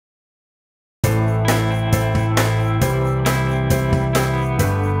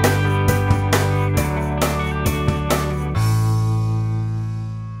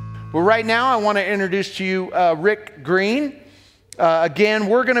But right now, I want to introduce to you Rick Green. Again,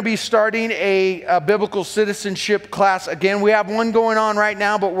 we're going to be starting a biblical citizenship class. Again, we have one going on right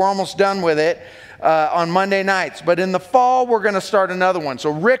now, but we're almost done with it on Monday nights. But in the fall, we're going to start another one.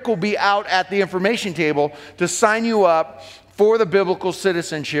 So Rick will be out at the information table to sign you up for the biblical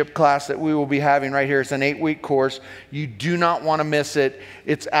citizenship class that we will be having right here. It's an 8-week course. You do not want to miss it.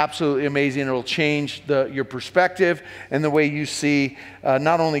 It's absolutely amazing. It'll change your perspective and the way you see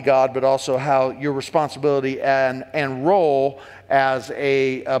not only God, but also how your responsibility and role as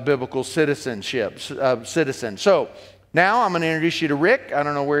a biblical citizen. So now I'm going to introduce you to Rick. I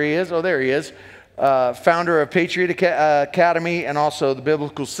don't know where he is. Oh, there he is. Founder of Patriot Academy and also the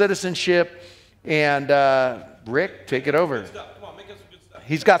biblical citizenship. And Rick, take it over. Come on, make us some good stuff.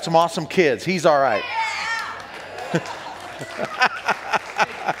 He's got some awesome kids. He's all right.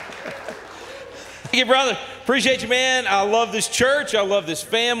 Thank you, brother. Appreciate you, man. I love this church. I love this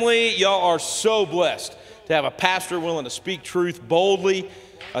family. Y'all are so blessed to have a pastor willing to speak truth boldly,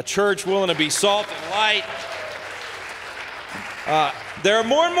 a church willing to be salt and light. There are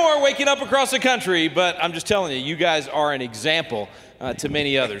more and more waking up across the country, but I'm just telling you, you guys are an example to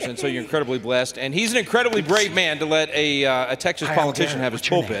many others, and so you're incredibly blessed. And he's an incredibly brave man to let a Texas politician have his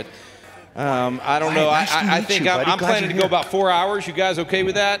pulpit. I don't know. I think I'm planning to go about 4 hours. You guys okay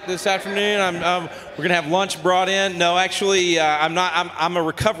with that this afternoon? We're going to have lunch brought in. No, actually, I'm not. I'm a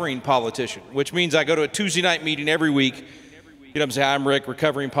recovering politician, which means I go to a Tuesday night meeting every week. You know, I'm saying, I'm Rick,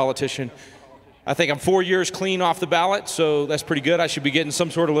 recovering politician. I think I'm 4 years clean off the ballot, so that's pretty good. I should be getting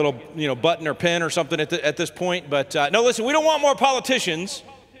some sort of little, button or pen or something at this point. But no, listen, we don't want more politicians.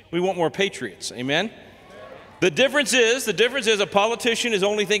 We want more patriots. Amen? The difference is a politician is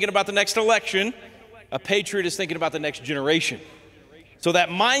only thinking about the next election. A patriot is thinking about the next generation. So that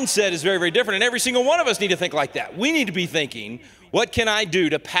mindset is very, very different, and every single one of us need to think like that. We need to be thinking, what can I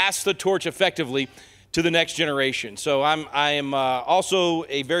do to pass the torch effectively to the next generation? So I am also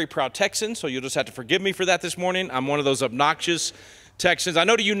a very proud Texan, so you'll just have to forgive me for that this morning. I'm one of those obnoxious Texans. I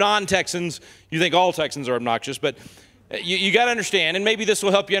know to you non-Texans, you think all Texans are obnoxious, but you got to understand, and maybe this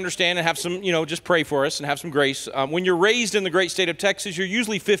will help you understand and have some, just pray for us and have some grace. When you're raised in the great state of Texas, you're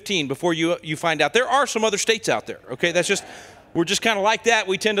usually 15 before you find out there are some other states out there, okay? We're just kind of like that.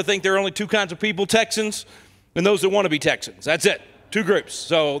 We tend to think there are only two kinds of people, Texans and those that want to be Texans. That's it. Two groups.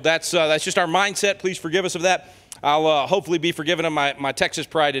 So that's just our mindset. Please forgive us of that. I'll hopefully be forgiven of my Texas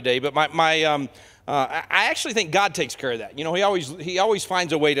pride today. But I actually think God takes care of that. He always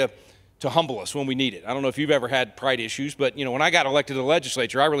finds a way to humble us when we need it. I don't know if you've ever had pride issues, but when I got elected to the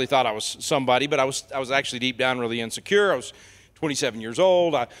legislature, I really thought I was somebody, but I was actually deep down really insecure. I was 27 years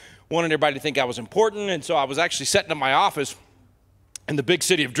old. I wanted everybody to think I was important, and so I was actually setting up my office in the big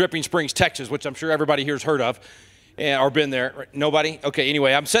city of Dripping Springs, Texas, which I'm sure everybody here's heard of. Or been there? Nobody? Okay,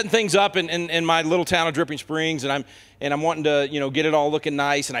 anyway, I'm setting things up in my little town of Dripping Springs, and I'm wanting to, get it all looking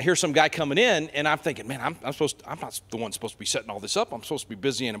nice, and I hear some guy coming in, and I'm thinking, man, I'm not the one supposed to be setting all this up. I'm supposed to be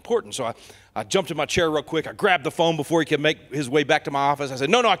busy and important. So I jumped in my chair real quick. I grabbed the phone before he could make his way back to my office. I said,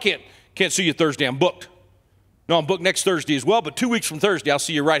 no, I can't see you Thursday. I'm booked. No, I'm booked next Thursday as well, but 2 weeks from Thursday, I'll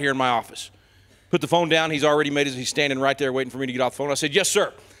see you right here in my office. Put the phone down. He's already he's standing right there waiting for me to get off the phone. I said, yes,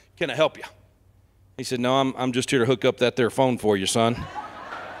 sir. Can I help you? He said, no, I'm just here to hook up that there phone for you, son.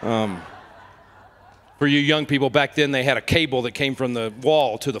 For you young people, back then they had a cable that came from the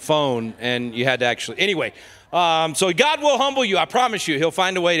wall to the phone, and you had to actually, anyway. So God will humble you, I promise you. He'll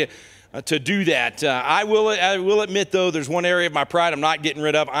find a way to do that. I will admit, though, there's one area of my pride I'm not getting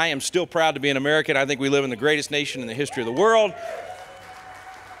rid of. I am still proud to be an American. I think we live in the greatest nation in the history of the world.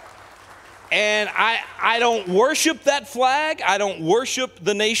 And I don't worship that flag. I don't worship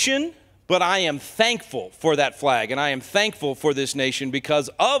the nation. But I am thankful for that flag, and I am thankful for this nation because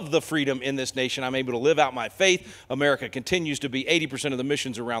of the freedom in this nation. I'm able to live out my faith. America continues to be 80% of the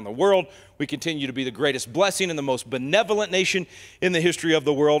missions around the world. We continue to be the greatest blessing and the most benevolent nation in the history of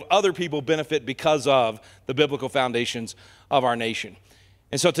the world. Other people benefit because of the biblical foundations of our nation.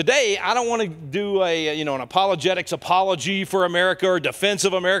 And so today, I don't want to do an apologetics apology for America or defense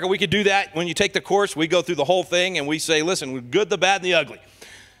of America. We could do that. When you take the course, we go through the whole thing, and we say, listen, we're good, the bad, and the ugly.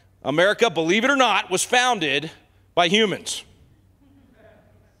 America, believe it or not, was founded by humans.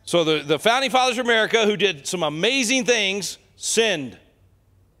 So the founding fathers of America, who did some amazing things, sinned.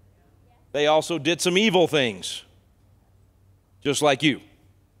 They also did some evil things, just like you,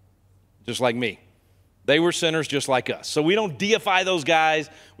 just like me. They were sinners just like us. So we don't deify those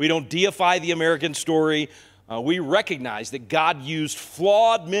guys. We don't deify the American story. We recognize that God used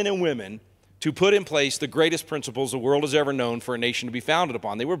flawed men and women to put in place the greatest principles the world has ever known for a nation to be founded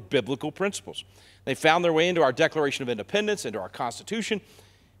upon. They were biblical principles. They found their way into our Declaration of Independence, into our Constitution,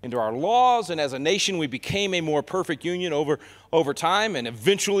 into our laws, and as a nation we became a more perfect union over time and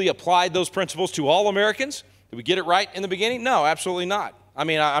eventually applied those principles to all Americans. Did we get it right in the beginning? No, absolutely not. I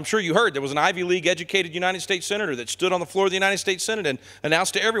mean, I'm sure you heard there was an Ivy League educated United States Senator that stood on the floor of the United States Senate and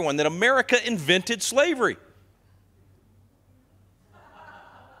announced to everyone that America invented slavery.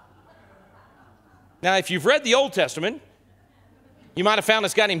 Now, if you've read the Old Testament, you might have found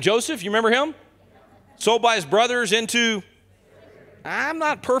this guy named Joseph. You remember him? Sold by his brothers into, I'm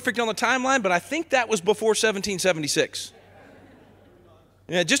not perfect on the timeline, but I think that was before 1776.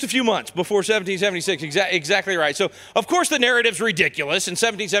 Yeah, just a few months before 1776, exactly right. So, of course, the narrative's ridiculous. In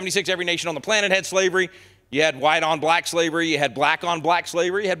 1776, every nation on the planet had slavery. You had white on black slavery, you had black on black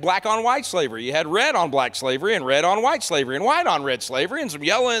slavery, you had black on white slavery, you had red on black slavery, and red on white slavery, and white on red slavery, and some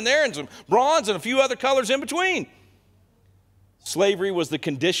yellow in there, and some bronze, and a few other colors in between. Slavery was the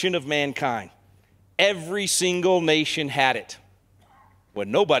condition of mankind. Every single nation had it. What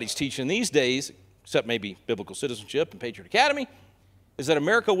nobody's teaching these days, except maybe Biblical Citizenship and Patriot Academy, is that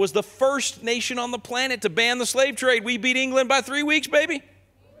America was the first nation on the planet to ban the slave trade. We beat England by 3 weeks, baby.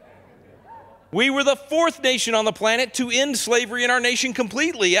 We were the fourth nation on the planet to end slavery in our nation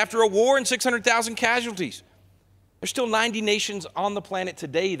completely after a war and 600,000 casualties. There's still 90 nations on the planet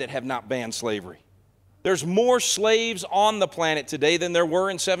today that have not banned slavery. There's more slaves on the planet today than there were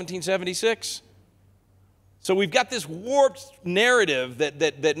in 1776. So we've got this warped narrative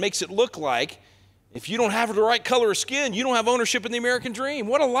that makes it look like if you don't have the right color of skin, you don't have ownership in the American dream.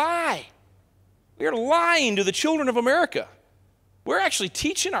 What a lie. We are lying to the children of America. We're actually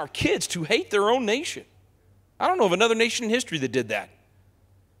teaching our kids to hate their own nation. I don't know of another nation in history that did that.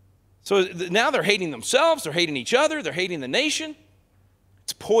 So now they're hating themselves, they're hating each other, they're hating the nation.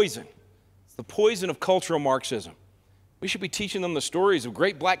 It's poison. It's the poison of cultural Marxism. We should be teaching them the stories of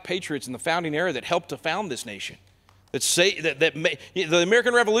great black patriots in the founding era that helped to found this nation. The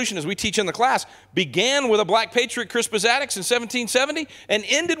American Revolution, as we teach in the class, began with a black patriot, Crispus Attucks, in 1770, and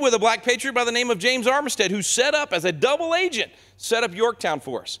ended with a black patriot by the name of James Armistead, who set up, as a double agent, set up Yorktown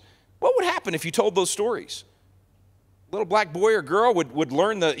for us. What would happen if you told those stories? A little black boy or girl would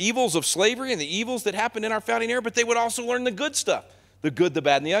learn the evils of slavery and the evils that happened in our founding era, but they would also learn the good stuff, the good, the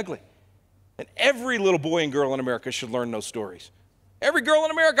bad, and the ugly. And every little boy and girl in America should learn those stories. Every girl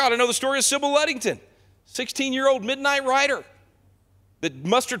in America ought to know the story of Sybil Ludington, 16-year-old midnight rider that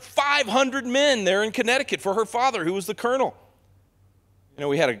mustered 500 men there in Connecticut for her father, who was the colonel. You know,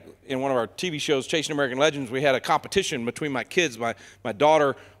 we had in one of our TV shows, Chasing American Legends, we had a competition between my kids. My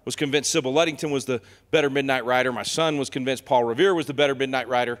daughter was convinced Sybil Ludington was the better midnight rider. My son was convinced Paul Revere was the better midnight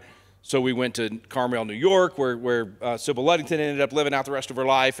rider. So we went to Carmel, New York, where Sybil Ludington ended up living out the rest of her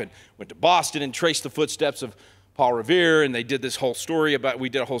life, and went to Boston and traced the footsteps of Paul Revere, and they did this whole story we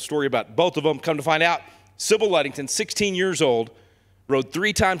did a whole story about both of them. Come to find out, Sybil Ludington, 16 years old, rode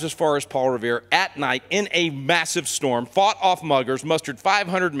 3 times as far as Paul Revere at night in a massive storm, fought off muggers, mustered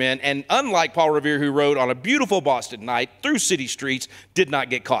 500 men, and unlike Paul Revere, who rode on a beautiful Boston night through city streets, did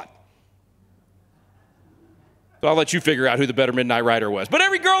not get caught. So I'll let you figure out who the better midnight rider was. But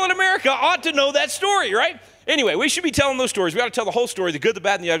every girl in America ought to know that story, right? Anyway, we should be telling those stories. We ought to tell the whole story, the good, the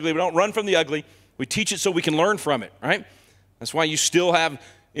bad, and the ugly. We don't run from the ugly. We teach it so we can learn from it, right? That's why you still have,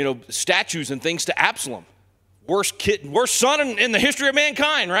 statues and things to Absalom. Worst son in the history of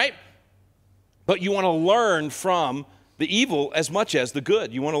mankind, right? But you want to learn from the evil as much as the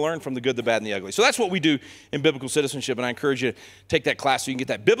good. You want to learn from the good, the bad, and the ugly. So that's what we do in biblical citizenship, and I encourage you to take that class so you can get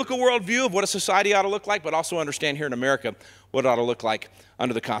that biblical worldview of what a society ought to look like, but also understand here in America what it ought to look like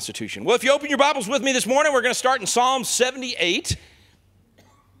under the Constitution. Well, if you open your Bibles with me this morning, we're going to start in Psalm 78.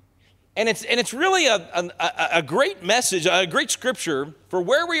 And it's really a great message, a great scripture for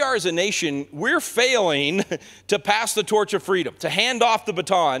where we are as a nation. We're failing to pass the torch of freedom, to hand off the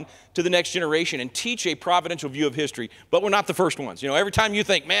baton to the next generation and teach a providential view of history. But we're not the first ones. Every time you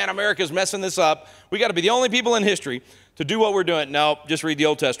think, man, America's messing this up, we got to be the only people in history to do what we're doing. No, just read the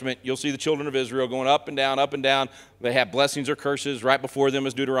Old Testament. You'll see the children of Israel going up and down, up and down. They have blessings or curses right before them,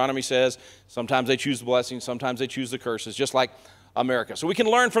 as Deuteronomy says. Sometimes they choose the blessings, sometimes they choose the curses, just like America. So we can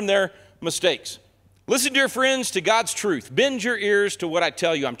learn from their mistakes. Listen, dear friends, to God's truth. Bend your ears to what I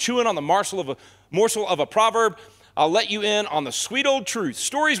tell you. I'm chewing on the morsel of a proverb. I'll let you in on the sweet old truth.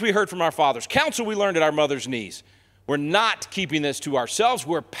 Stories we heard from our fathers. Counsel we learned at our mother's knees. We're not keeping this to ourselves.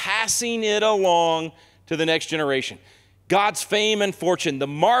 We're passing it along to the next generation. God's fame and fortune, the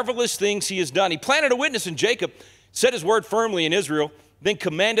marvelous things he has done. He planted a witness in Jacob, set his word firmly in Israel, then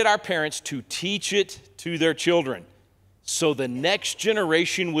commanded our parents to teach it to their children, so the next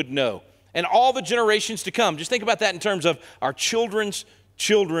generation would know, and all the generations to come. Just think about that in terms of our children's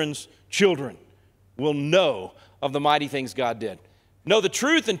children's children will know of the mighty things God did. know the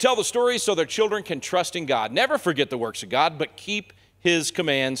truth and tell the stories so their children can trust in God. Never forget the works of God, but keep his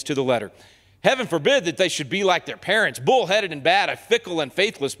commands to the letter. Heaven forbid that they should be like their parents, bullheaded and bad, a fickle and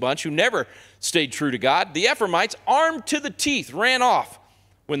faithless bunch who never stayed true to God. The Ephraimites, armed to the teeth, ran off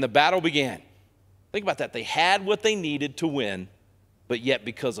when the battle began. Think about that. They had what they needed to win, but yet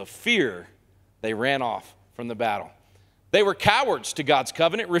because of fear, they ran off from the battle. They were cowards to God's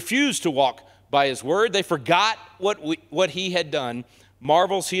covenant, refused to walk by his word. They forgot what he had done,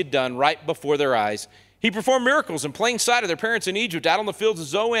 marvels he had done right before their eyes. He performed miracles in plain sight of their parents in Egypt, out on the fields of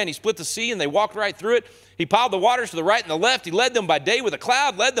Zoan. He split the sea, and they walked right through it. He piled the waters to the right and the left. He led them by day with a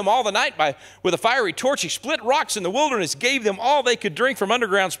cloud, led them all the night with a fiery torch. He split rocks in the wilderness, gave them all they could drink from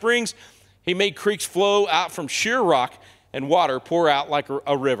underground springs. He made creeks flow out from sheer rock and water pour out like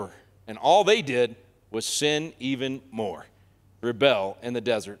a river. And all they did was sin even more, rebel in the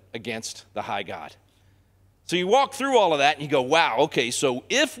desert against the high God. So you walk through all of that and you go, wow, okay, so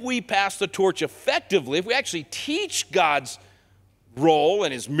if we pass the torch effectively, if we actually teach God's role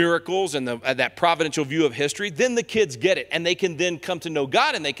and his miracles and that providential view of history, then the kids get it and they can then come to know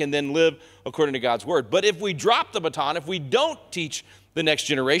God and they can then live according to God's word. But if we drop the baton, if we don't teach the next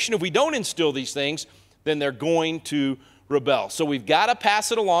generation, if we don't instill these things, then they're going to rebel. So we've got to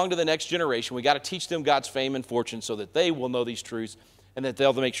pass it along to the next generation. We've got to teach them God's fame and fortune so that they will know these truths and that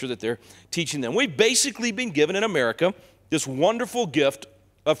they'll make sure that they're teaching them. We've basically been given in America this wonderful gift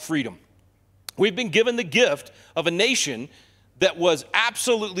of freedom. We've been given the gift of a nation that was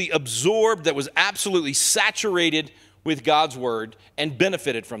absolutely absorbed, that was absolutely saturated with God's word and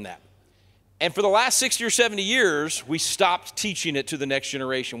benefited from that. And for the last 60 or 70 years, we stopped teaching it to the next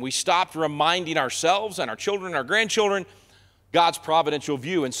generation. We stopped reminding ourselves and our children and our grandchildren God's providential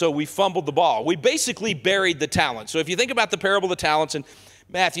view, and so we fumbled the ball. We basically buried the talent. So if you think about the parable of the talents in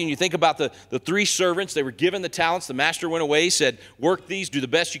Matthew, and you think about the three servants, they were given the talents. The master went away, said, work these, do the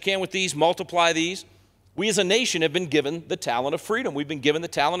best you can with these, multiply these. We as a nation have been given the talent of freedom. We've been given the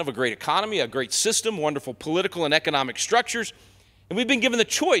talent of a great economy, a great system, wonderful political and economic structures, and we've been given the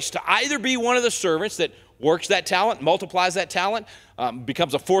choice to either be one of the servants that works that talent, multiplies that talent,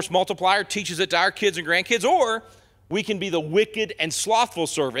 becomes a force multiplier, teaches it to our kids and grandkids, or we can be the wicked and slothful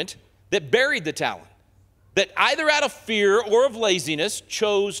servant that buried the talent, that either out of fear or of laziness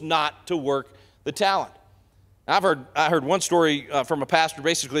chose not to work the talent. I heard one story from a pastor.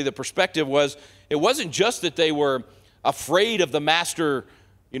 Basically, the perspective was it wasn't just that they were afraid of the master,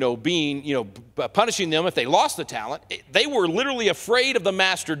 punishing them if they lost the talent. They were literally afraid of the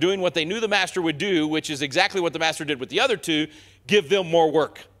master doing what they knew the master would do, which is exactly what the master did with the other two, give them more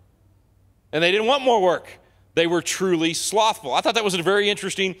work. And they didn't want more work. They were truly slothful. I thought that was a very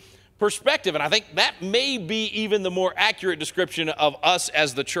interesting perspective, and I think that may be even the more accurate description of us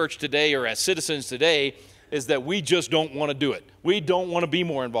as the church today or as citizens today, is that we just don't want to do it. We don't want to be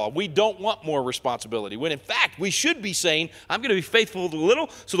more involved. We don't want more responsibility. When in fact, we should be saying, I'm going to be faithful to a little,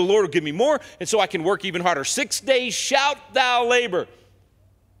 so the Lord will give me more, and so I can work even harder. 6 days shalt thou labor.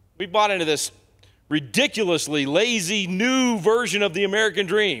 We bought into this ridiculously lazy new version of the American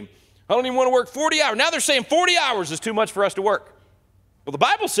dream. I don't even want to work 40 hours. Now they're saying 40 hours is too much for us to work. Well, the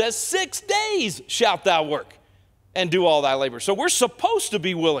Bible says 6 days shalt thou work and do all thy labor. So we're supposed to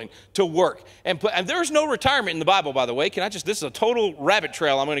be willing to work. And there's no retirement in the Bible, by the way. This is a total rabbit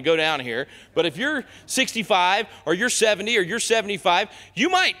trail I'm going to go down here. But if you're 65 or you're 70 or you're 75, you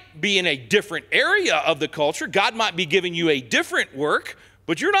might be in a different area of the culture. God might be giving you a different work,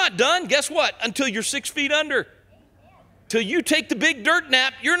 but you're not done, guess what, until you're 6 feet under. Till you take the big dirt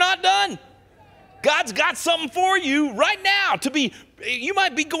nap, you're not done. God's got something for you right now you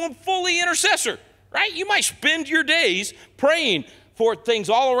might be going fully intercessor, right? You might spend your days praying for things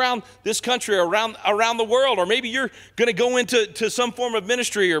all around this country, around the world, or maybe you're going to go into some form of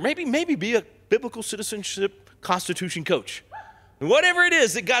ministry, or maybe be a biblical citizenship constitution coach. Whatever it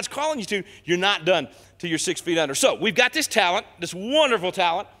is that God's calling you to, you're not done till you're 6 feet under. So we've got this talent, this wonderful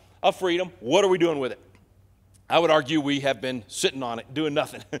talent of freedom. What are we doing with it? I would argue we have been sitting on it, doing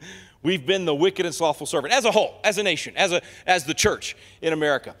nothing. We've been the wicked and slothful servant as a whole, as a nation, as the church in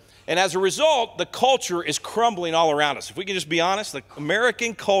America. And as a result, the culture is crumbling all around us. If we can just be honest, the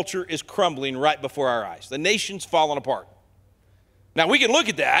American culture is crumbling right before our eyes. The nation's falling apart. Now, we can look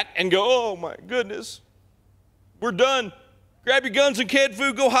at that and go, oh, my goodness, we're done. Grab your guns and canned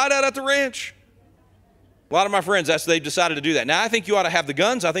food, go hide out at the ranch. A lot of my friends, they've decided to do that. Now, I think you ought to have the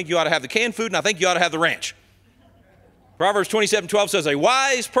guns, I think you ought to have the canned food, and I think you ought to have the ranch. Proverbs 27:12 says, a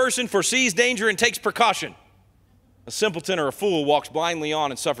wise person foresees danger and takes precaution. A simpleton or a fool walks blindly on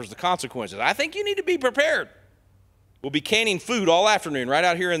and suffers the consequences. I think you need to be prepared. We'll be canning food all afternoon right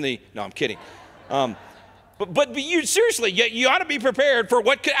out here in the, no, I'm kidding. But But you seriously, you ought to be prepared for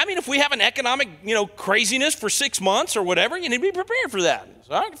what could, I mean, if we have an economic, craziness for 6 months or whatever, you need to be prepared for that.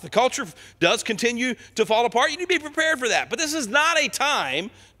 All right? If the culture does continue to fall apart, you need to be prepared for that. But this is not a time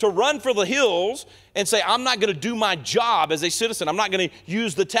to run for the hills and say, I'm not going to do my job as a citizen. I'm not going to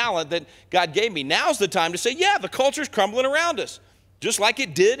use the talent that God gave me. Now's the time to say, yeah, the culture's crumbling around us, just like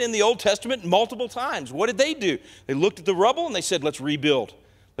it did in the Old Testament multiple times. What did they do? They looked at the rubble and they said, let's rebuild.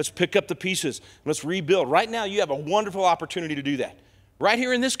 Let's pick up the pieces. Let's rebuild. Right now, you have a wonderful opportunity to do that. Right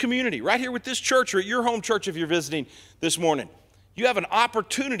here in this community, right here with this church or at your home church if you're visiting this morning, you have an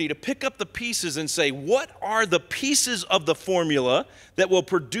opportunity to pick up the pieces and say, what are the pieces of the formula that will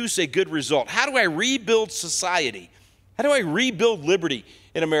produce a good result? How do I rebuild society? How do I rebuild liberty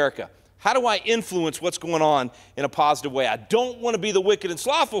in America? How do I influence what's going on in a positive way? I don't want to be the wicked and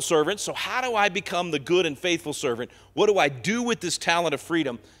slothful servant, so how do I become the good and faithful servant? What do I do with this talent of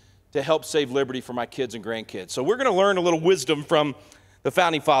freedom to help save liberty for my kids and grandkids? So we're going to learn a little wisdom from the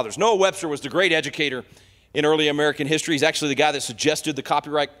Founding Fathers. Noah Webster was the great educator in early American history. He's actually the guy that suggested the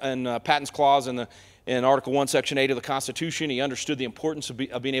Copyright and Patents Clause in Article 1, Section 8 of the Constitution. He understood the importance of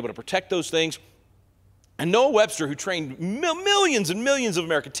being able to protect those things. And Noah Webster, who trained millions and millions of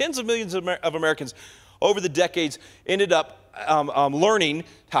Americans, tens of millions of Americans over the decades, ended up learning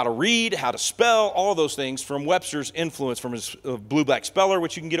how to read, how to spell, all of those things from Webster's influence, from his blue-black speller,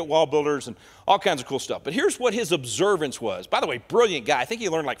 which you can get at Wall Builders, and all kinds of cool stuff. But here's what his observance was. By the way, brilliant guy. I think he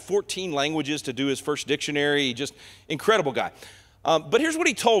learned like 14 languages to do his first dictionary. Just incredible guy. But here's what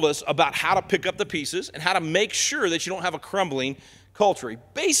he told us about how to pick up the pieces and how to make sure that you don't have a crumbling culture. He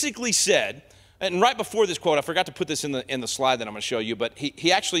basically said, and right before this quote, I forgot to put this in the slide that I'm going to show you, but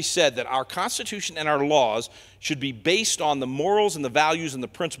he actually said that our Constitution and our laws should be based on the morals and the values and the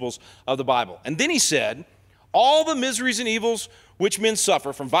principles of the Bible. And then he said, all the miseries and evils which men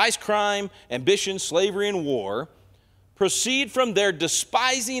suffer from vice, crime, ambition, slavery, and war proceed from their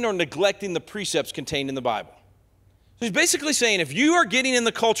despising or neglecting the precepts contained in the Bible. So he's basically saying if you are getting in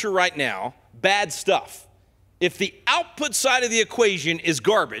the culture right now bad stuff, if the output side of the equation is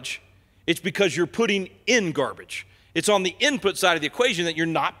garbage, it's because you're putting in garbage. It's on the input side of the equation that you're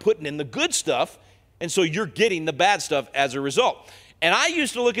not putting in the good stuff, and so you're getting the bad stuff as a result. And I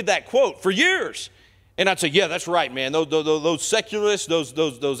used to look at that quote for years, and I'd say, yeah, that's right, man. Those secularists,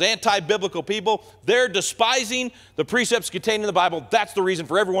 those anti-biblical people, they're despising the precepts contained in the Bible. That's the reason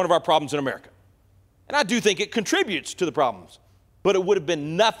for every one of our problems in America. And I do think it contributes to the problems, but it would have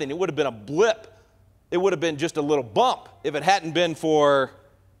been nothing. It would have been a blip. It would have been just a little bump if it hadn't been for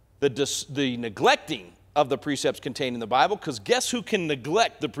the neglecting of the precepts contained in the Bible, because guess who can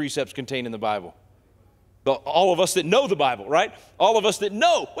neglect the precepts contained in the Bible? All of us that know the Bible, right? All of us that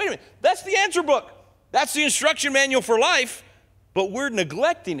know. Wait a minute, that's the answer book. That's the instruction manual for life, but we're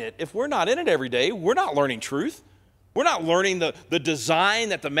neglecting it. If we're not in it every day, we're not learning truth. We're not learning the design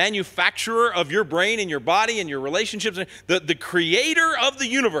that the manufacturer of your brain and your body and your relationships, the creator of the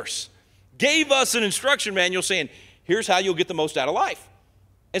universe gave us an instruction manual saying, here's how you'll get the most out of life.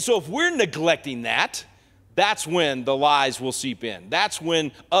 And so if we're neglecting that, that's when the lies will seep in. That's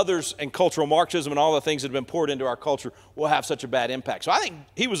when others and cultural Marxism and all the things that have been poured into our culture will have such a bad impact. So I think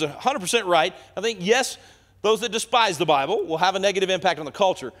he was 100% right. I think, yes, those that despise the Bible will have a negative impact on the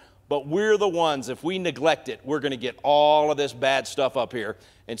culture, but we're the ones, if we neglect it, we're going to get all of this bad stuff up here.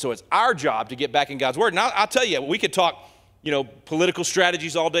 And so it's our job to get back in God's Word. And I'll tell you, we could talk political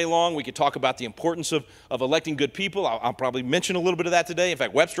strategies all day long. We could talk about the importance of electing good people. I'll probably mention a little bit of that today. In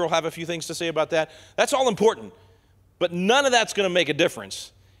fact, Webster will have a few things to say about that. That's all important. But none of that's going to make a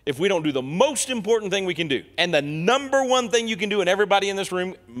difference if we don't do the most important thing we can do. And the number one thing you can do, and everybody in this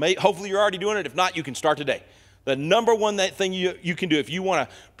room, hopefully you're already doing it. If not, you can start today. The number one thing you can do if you want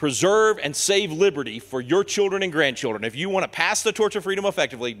to preserve and save liberty for your children and grandchildren, if you want to pass the torch of freedom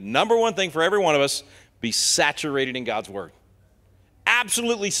effectively, number one thing for every one of us, be saturated in God's Word.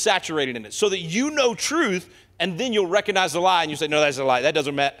 Absolutely saturated in it so that you know truth, and then you'll recognize the lie and you say, no, that's a lie. That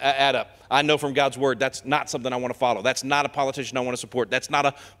doesn't add up. I know from God's Word that's not something I want to follow. That's not a politician I want to support. That's not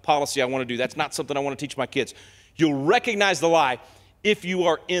a policy I want to do. That's not something I want to teach my kids. You'll recognize the lie if you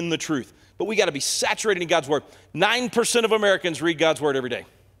are in the truth. But we got to be saturated in God's Word. 9% of Americans read God's Word every day.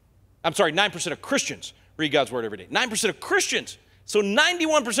 I'm sorry, 9% of Christians read God's Word every day. 9% of Christians. So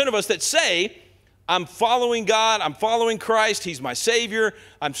 91% of us that say, I'm following God, I'm following Christ, He's my Savior,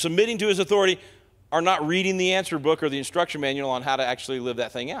 I'm submitting to His authority, are not reading the answer book or the instruction manual on how to actually live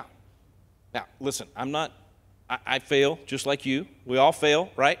that thing out. Now, listen, I fail just like you. We all fail,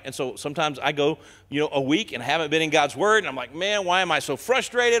 right? And so sometimes I go, a week and I haven't been in God's Word, and I'm like, man, why am I so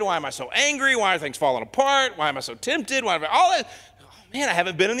frustrated? Why am I so angry? Why are things falling apart? Why am I so tempted? Why am I all that? Oh, man, I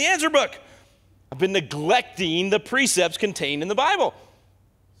haven't been in the answer book. I've been neglecting the precepts contained in the Bible.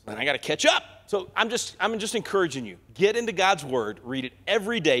 And I got to catch up. So I'm just encouraging you. Get into God's Word. Read it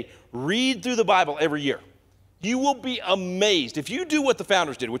every day. Read through the Bible every year. You will be amazed. If you do what the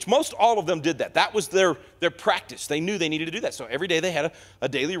founders did, which most all of them did that. That was their practice. They knew they needed to do that. So every day they had a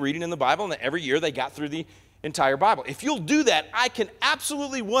daily reading in the Bible, and every year they got through the entire Bible. If you'll do that, I can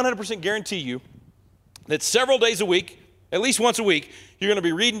absolutely 100% guarantee you that several days a week, at least once a week, you're going to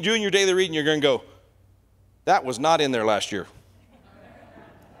be reading, doing your daily reading, you're going to go, that was not in there last year.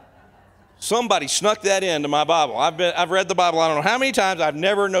 Somebody snuck that into my Bible. I've read the Bible I don't know how many times. I've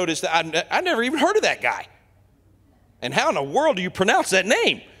never noticed that. I never even heard of that guy. And how in the world do you pronounce that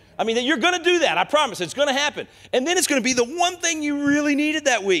name? I mean, you're going to do that. I promise. It's going to happen. And then it's going to be the one thing you really needed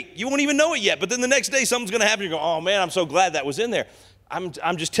that week. You won't even know it yet. But then the next day, something's going to happen. You go, oh, man, I'm so glad that was in there.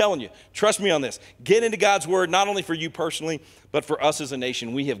 I'm just telling you. Trust me on this. Get into God's Word, not only for you personally, but for us as a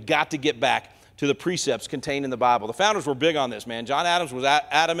nation. We have got to get back to the precepts contained in the Bible. The founders were big on this, man. John Adams was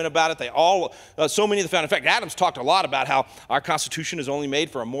adamant about it. They all, so many of the founders, in fact, Adams talked a lot about how our Constitution is only made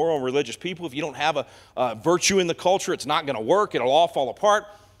for a moral and religious people. If you don't have a virtue in the culture, it's not going to work. It'll all fall apart.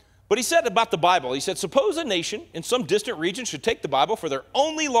 But he said about the Bible, he said, suppose a nation in some distant region should take the Bible for their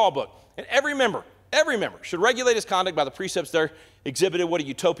only law book, and every member should regulate his conduct by the precepts there exhibited. What a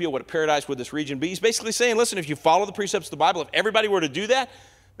utopia, what a paradise would this region be. He's basically saying, listen, if you follow the precepts of the Bible, if everybody were to do that,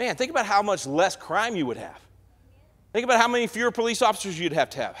 man, think about how much less crime you would have. Think about how many fewer police officers you'd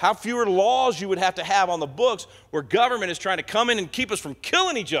have to have, how fewer laws you would have to have on the books where government is trying to come in and keep us from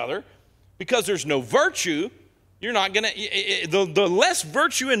killing each other because there's no virtue. You're not going to, the less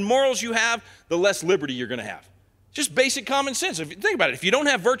virtue and morals you have, the less liberty you're going to have. Just basic common sense. If you think about it, if you don't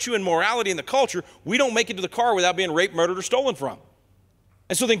have virtue and morality in the culture, we don't make it to the car without being raped, murdered, or stolen from.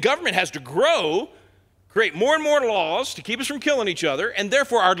 And so then government has to grow, create more and more laws to keep us from killing each other, and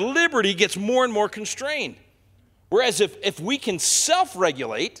therefore our liberty gets more and more constrained. Whereas if we can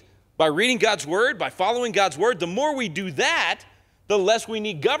self-regulate by reading God's Word, by following God's Word, the more we do that, the less we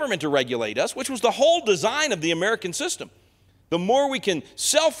need government to regulate us, which was the whole design of the American system. The more we can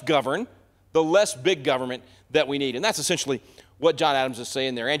self-govern, the less big government that we need. And that's essentially what John Adams is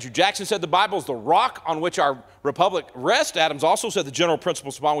saying there. Andrew Jackson said the Bible is the rock on which our republic rests. Adams also said the general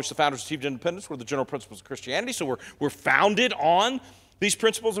principles upon which the founders achieved independence were the general principles of Christianity. So we're founded on these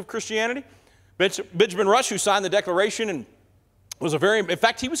principles of Christianity. Benjamin Rush, who signed the Declaration and was in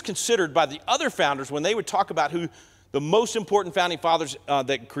fact, he was considered by the other founders when they would talk about who the most important founding fathers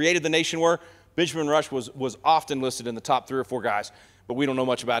that created the nation were. Benjamin Rush was often listed in the top 3 or 4 guys, but we don't know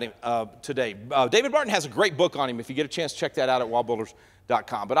much about him today. David Barton has a great book on him. If you get a chance, check that out at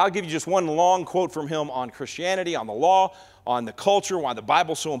wallbuilders.com. But I'll give you just one long quote from him on Christianity, on the law, on the culture, why the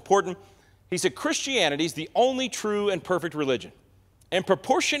Bible's so important. He said, Christianity is the only true and perfect religion. In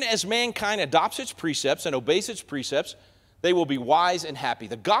proportion as mankind adopts its precepts and obeys its precepts, they will be wise and happy.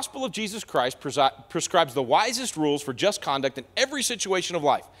 The gospel of Jesus Christ prescribes the wisest rules for just conduct in every situation of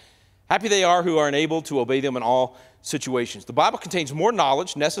life. Happy they are who are enabled to obey them in all situations. The Bible contains more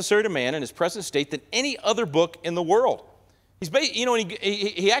knowledge necessary to man in his present state than any other book in the world.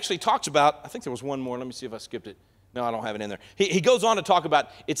 He actually talks about, I think there was one more. Let me see if I skipped it. No, I don't have it in there. He goes on to talk about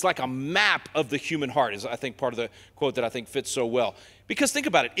it's like a map of the human heart is, I think, part of the quote that I think fits so well. Because think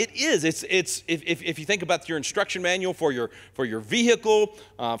about it. It is. If you think about your instruction manual for your vehicle,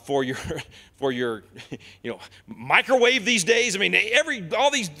 for your microwave these days. I mean, all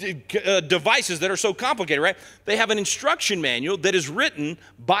these devices that are so complicated, right? They have an instruction manual that is written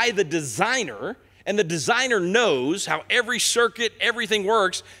by the designer. And the designer knows how every circuit, everything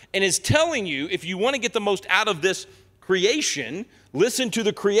works, and is telling you, if you want to get the most out of this creation, listen to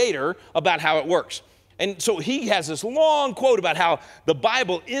the Creator about how it works. And so he has this long quote about how the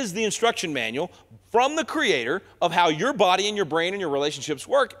Bible is the instruction manual from the Creator of how your body and your brain and your relationships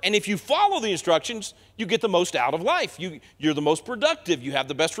work. And if you follow the instructions, you get the most out of life. You're the most productive. You have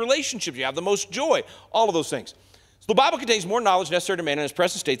the best relationships. You have the most joy. All of those things. So the Bible contains more knowledge necessary to man in his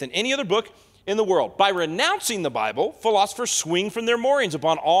present state than any other book in the world. By renouncing the Bible, philosophers swing from their moorings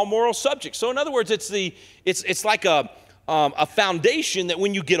upon all moral subjects. So in other words, it's like a foundation that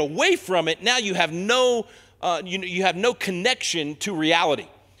when you get away from it, now you have no connection to reality.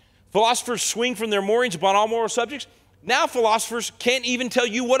 Philosophers swing from their moorings upon all moral subjects. Now philosophers can't even tell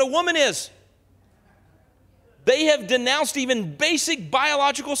you what a woman is. They have denounced even basic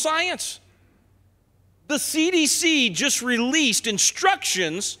biological science. The CDC just released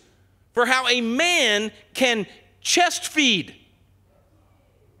instructions for how a man can chest feed.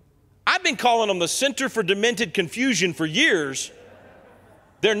 I've been calling them the Center for Demented Confusion for years.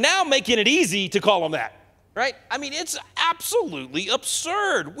 They're now making it easy to call them that, right? I mean, it's absolutely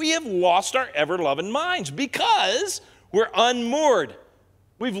absurd. We have lost our ever-loving minds because we're unmoored.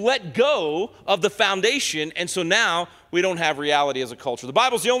 We've let go of the foundation, and so now we don't have reality as a culture. The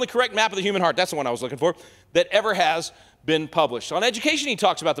Bible's the only correct map of the human heart, that's the one I was looking for, that ever has been published. On education, he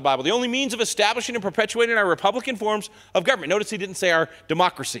talks about the Bible, the only means of establishing and perpetuating our republican forms of government. Notice he didn't say our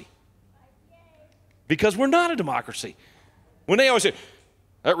democracy, because we're not a democracy. When they always say,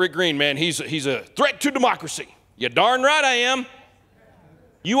 that Rick Green, man, he's a threat to democracy. You darn right I am.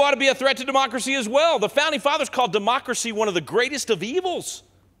 You ought to be a threat to democracy as well. The Founding Fathers called democracy one of the greatest of evils.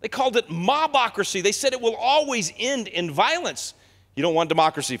 They called it mobocracy. They said it will always end in violence. You don't want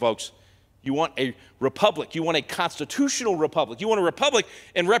democracy, folks. You want a republic. You want a constitutional republic. You want a republic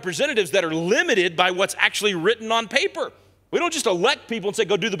and representatives that are limited by what's actually written on paper. We don't just elect people and say,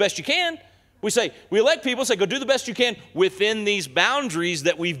 go do the best you can. We elect people and say, go do the best you can within these boundaries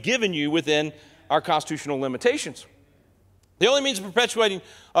that we've given you within our constitutional limitations. The only means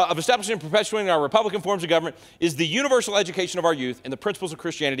of establishing and perpetuating our republican forms of government is the universal education of our youth in the principles of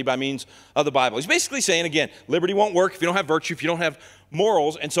Christianity by means of the Bible. He's basically saying, again, liberty won't work if you don't have virtue, if you don't have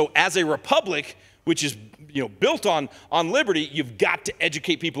morals. And so as a republic, which is built on liberty, you've got to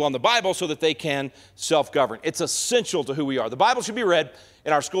educate people on the Bible so that they can self-govern. It's essential to who we are. The Bible should be read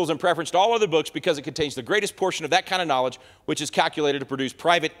in our schools in preference to all other books because it contains the greatest portion of that kind of knowledge, which is calculated to produce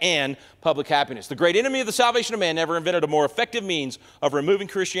private and public happiness. The great enemy of the salvation of man never invented a more effective means of removing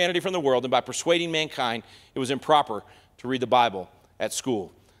Christianity from the world than by persuading mankind it was improper to read the Bible at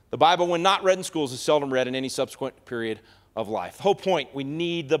school. The Bible, when not read in schools, is seldom read in any subsequent period of life. The whole point, we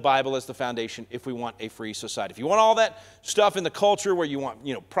need the Bible as the foundation if we want a free society. If you want all that stuff in the culture where you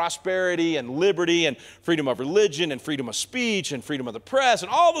want, prosperity and liberty and freedom of religion and freedom of speech and freedom of the press and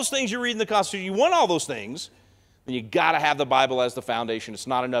all those things you read in the Constitution, you want all those things, then you got to have the Bible as the foundation. It's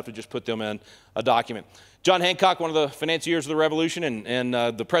not enough to just put them in a document. John Hancock, one of the financiers of the Revolution and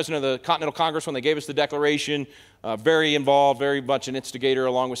the president of the Continental Congress when they gave us the Declaration, very involved, very much an instigator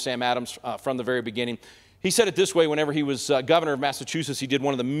along with Sam Adams from the very beginning. He said it this way whenever he was governor of Massachusetts. He did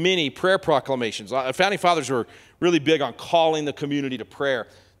one of the many prayer proclamations. Founding Fathers were really big on calling the community to prayer.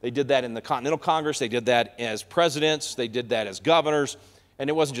 They did that in the Continental Congress. They did that as presidents. They did that as governors. And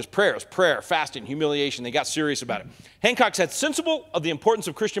it wasn't just prayer. It was prayer, fasting, humiliation. They got serious about it. Hancock said, sensible of the importance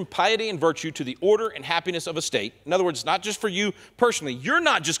of Christian piety and virtue to the order and happiness of a state. In other words, not just for you personally. You're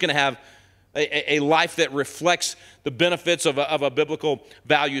not just going to have a life that reflects the benefits of a biblical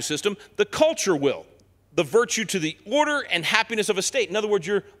value system. The culture will. The virtue to the order and happiness of a state. In other words,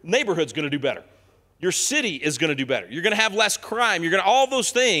 your neighborhood's going to do better. Your city is going to do better. You're going to have less crime. All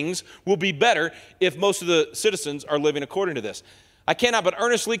those things will be better if most of the citizens are living according to this. I cannot but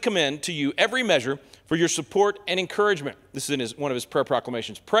earnestly commend to you every measure for your support and encouragement. This is in one of his prayer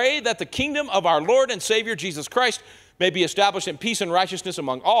proclamations. Pray that the kingdom of our Lord and Savior Jesus Christ may be established in peace and righteousness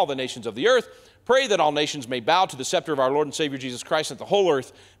among all the nations of the earth. Pray that all nations may bow to the scepter of our Lord and Savior Jesus Christ, and that the whole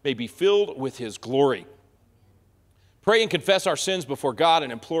earth may be filled with his glory. Pray and confess our sins before God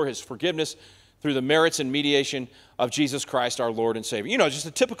and implore his forgiveness through the merits and mediation of Jesus Christ, our Lord and Savior. Just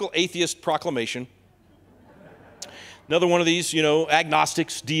a typical atheist proclamation. Another one of these,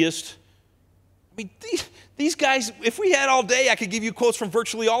 agnostics, deists. I mean, these guys, if we had all day, I could give you quotes from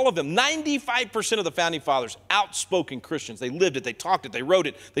virtually all of them. 95% of the Founding Fathers, outspoken Christians. They lived it, they talked it, they wrote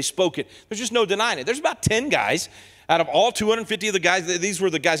it, they spoke it. There's just no denying it. There's about 10 guys out of all 250 of the guys. These were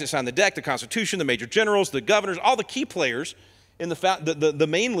the guys that signed the deck, the Constitution, the major generals, the governors, all the key players in the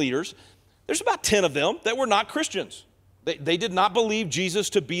main leaders. There's about 10 of them that were not Christians. They did not believe Jesus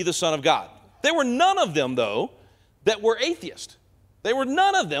to be the Son of God. There were none of them, though, that were atheists. There were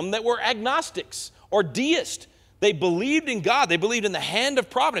none of them that were agnostics or deists. They believed in God. They believed in the hand of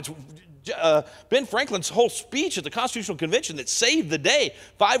providence. Ben Franklin's whole speech at the Constitutional Convention that saved the day,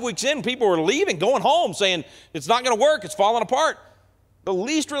 5 weeks in, people were leaving, going home, saying, it's not going to work, it's falling apart. The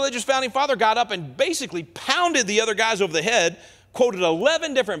least religious Founding Father got up and basically pounded the other guys over the head, quoted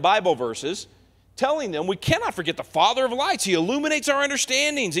 11 different Bible verses, telling them we cannot forget the Father of lights. He illuminates our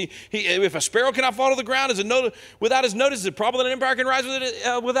understandings. If a sparrow cannot fall to the ground without his notice, it's probably an empire can rise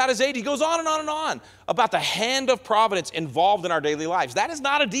without his aid. He goes on and on and on about the hand of providence involved in our daily lives. That is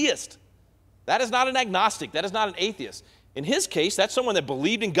not a deist. That is not an agnostic. That is not an atheist. In his case, that's someone that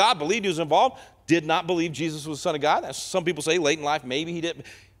believed in God, believed he was involved, did not believe Jesus was the Son of God. That's, some people say late in life, maybe he didn't.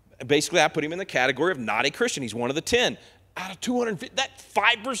 Basically, I put him in the category of not a Christian. He's one of the 10. Out of 250, that's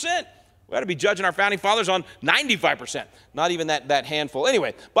 5%. We ought to be judging our Founding Fathers on 95%, not even that handful.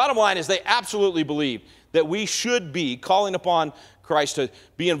 Anyway, bottom line is they absolutely believe that we should be calling upon Christ to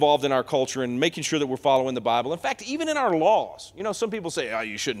be involved in our culture and making sure that we're following the Bible. In fact, even in our laws, you know, some people say, oh,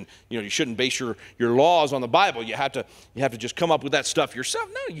 you shouldn't base your laws on the Bible. You have to just come up with that stuff yourself.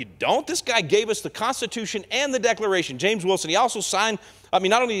 No, you don't. This guy gave us the Constitution and the Declaration. James Wilson, he also signed,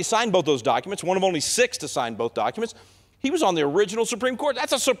 not only did he sign both those documents, one of only 6 to sign both documents, he was on the original Supreme Court.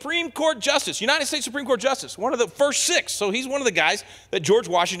 That's a Supreme Court justice, United States Supreme Court justice, one of the first 6. So he's one of the guys that George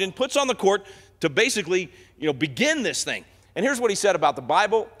Washington puts on the court to basically, begin this thing. And here's what he said about the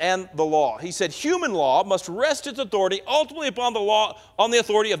Bible and the law. He said, human law must rest its authority ultimately upon the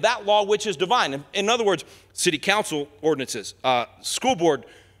authority of that law which is divine. In other words, city council ordinances, school board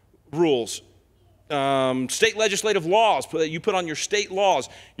rules, state legislative laws that you put on your state laws,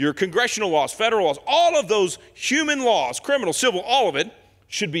 your congressional laws, federal laws, all of those human laws, criminal, civil, all of it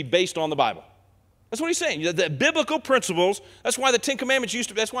should be based on the Bible. That's what he's saying. The biblical principles, that's why the 10 Commandments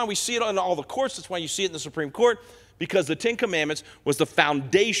that's why we see it in all the courts, that's why you see it in the Supreme Court, because the 10 Commandments was the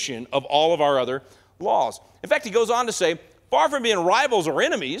foundation of all of our other laws. In fact, he goes on to say, far from being rivals or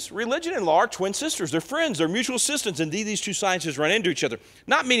enemies, religion and law are twin sisters. They're friends. They're mutual assistants. Indeed, these two sciences run into each other.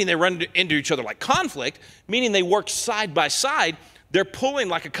 Not meaning they run into each other like conflict, meaning they work side by side. They're pulling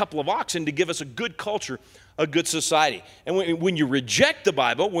like a couple of oxen to give us a good culture, a good society. And when you reject the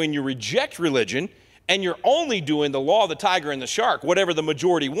Bible, when you reject religion, and you're only doing the law of the tiger and the shark, whatever the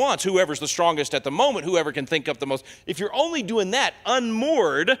majority wants, whoever's the strongest at the moment, whoever can think up the most, if you're only doing that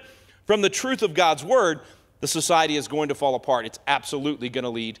unmoored from the truth of God's word, the society is going to fall apart. It's absolutely going to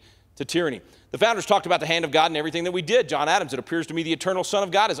lead to tyranny. The founders talked about the hand of God in everything that we did. John Adams, it appears to me the eternal Son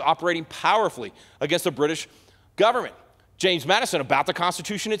of God is operating powerfully against the British government. James Madison, about the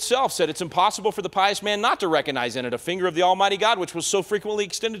Constitution itself, said it's impossible for the pious man not to recognize in it a finger of the Almighty God, which was so frequently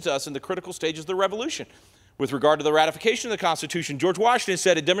extended to us in the critical stages of the Revolution. With regard to the ratification of the Constitution, George Washington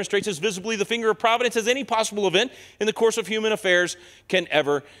said it demonstrates as visibly the finger of providence as any possible event in the course of human affairs can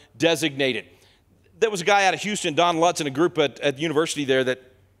ever designate it. There was a guy out of Houston, Don Lutz, and a group at the university there that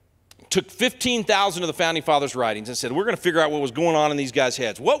took 15,000 of the Founding Fathers' writings and said, we're going to figure out what was going on in these guys'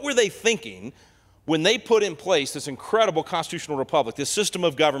 heads. What were they thinking when they put in place this incredible constitutional republic, this system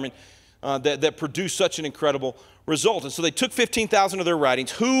of government that produced such an incredible result? And so they took 15,000 of their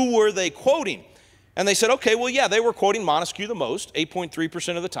writings. Who were they quoting? And they said, okay, well, yeah, they were quoting Montesquieu the most,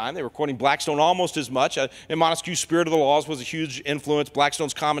 8.3% of the time. They were quoting Blackstone almost as much. And Montesquieu's Spirit of the Laws was a huge influence.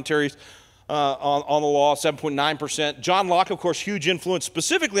 Blackstone's commentaries on the law, 7.9%. John Locke, of course, huge influence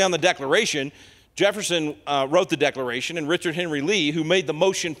specifically on the Declaration. Jefferson wrote the Declaration, and Richard Henry Lee, who made the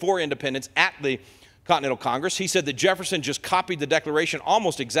motion for independence at the Continental Congress, he said that Jefferson just copied the Declaration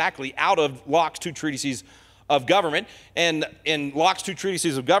almost exactly out of Locke's 2 treatises of government. And in Locke's 2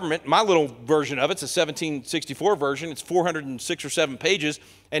 treatises of government, my little version of it's a 1764 version. It's 406 or 7 pages.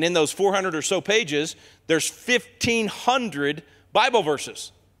 And in those 400 or so pages, there's 1,500 Bible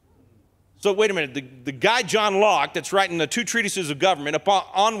verses. So wait a minute, the guy John Locke that's writing the 2 treatises of government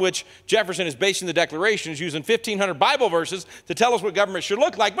on which Jefferson is basing the Declaration is using 1,500 Bible verses to tell us what government should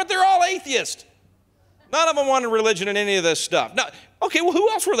look like, but they're all atheists. None of them wanted religion and any of this stuff. Now, okay, well,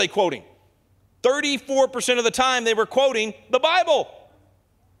 who else were they quoting? 34% of the time they were quoting the Bible.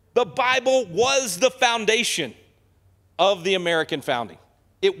 The Bible was the foundation of the American founding.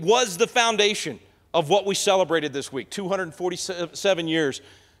 It was the foundation of what we celebrated this week, 247 years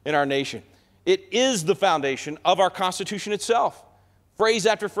in our nation. It is the foundation of our Constitution itself. Phrase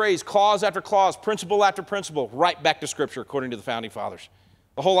after phrase, clause after clause, principle after principle, right back to Scripture according to the Founding Fathers.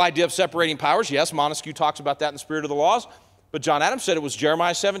 The whole idea of separating powers, yes, Montesquieu talks about that in the Spirit of the Laws, but John Adams said it was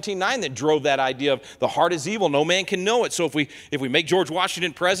Jeremiah 17:9 that drove that idea of the heart is evil, no man can know it. So if we make George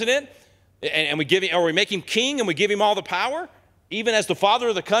Washington president and we make him king and we give him all the power, even as the father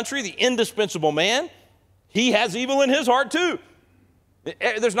of the country, the indispensable man, he has evil in his heart too.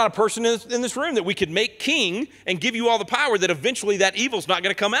 There's not a person in this room that we could make king and give you all the power that eventually that evil's not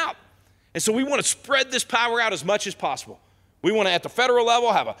going to come out. And so we want to spread this power out as much as possible. We want to, at the federal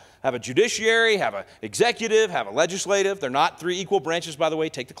level, have a judiciary, have an executive, have a legislative. They're not 3 equal branches, by the way.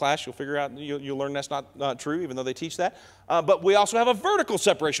 Take the class. You'll figure out, you'll learn that's not true, even though they teach that. But we also have a vertical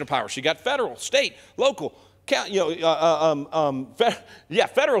separation of powers. So you got federal, state, local,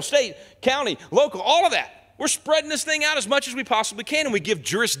 federal, state, county, local, all of that. We're spreading this thing out as much as we possibly can, and we give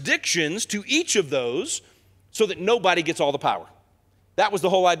jurisdictions to each of those so that nobody gets all the power. That was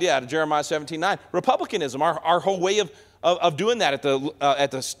the whole idea out of Jeremiah 17:9. Republicanism, our whole way of doing that at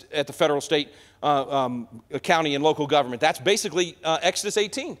the federal, state, county, and local government. That's basically Exodus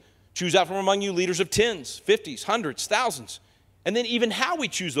 18. Choose out from among you leaders of 10s, 50s, 100s, thousands. And then even how we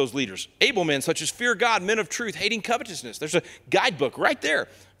choose those leaders. Able men such as fear God, men of truth, hating covetousness. There's a guidebook right there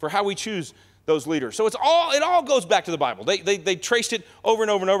for how we choose those leaders. So it all goes back to the Bible. They traced it over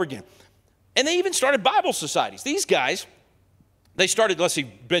and over and over again. And they even started Bible societies. These guys, they started, let's see,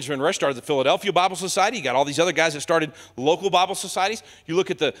 Benjamin Rush started the Philadelphia Bible Society. You got all these other guys that started local Bible societies. You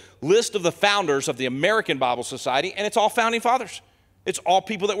look at the list of the founders of the American Bible Society, and it's all founding fathers. It's all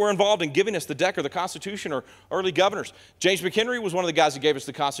people that were involved in giving us the Deck or the Constitution or early governors. James McHenry was one of the guys that gave us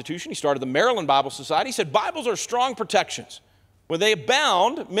the Constitution. He started the Maryland Bible Society. He said, Bibles are strong protections. When they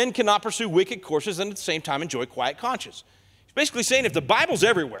abound, men cannot pursue wicked courses and at the same time enjoy quiet conscience. He's basically saying if the Bible's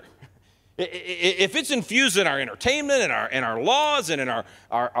everywhere, if it's infused in our entertainment and our laws and in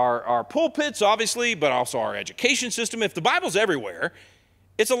our pulpits, obviously, but also our education system, if the Bible's everywhere,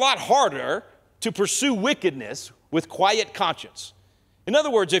 it's a lot harder to pursue wickedness with quiet conscience. In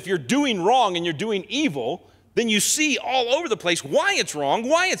other words, if you're doing wrong and you're doing evil, then you see all over the place why it's wrong,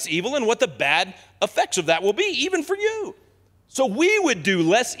 why it's evil, and what the bad effects of that will be, even for you. So we would do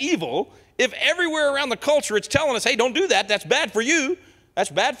less evil if everywhere around the culture it's telling us, hey, don't do that, that's bad for you. That's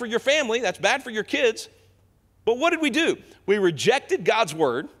bad for your family. That's bad for your kids. But what did we do? We rejected God's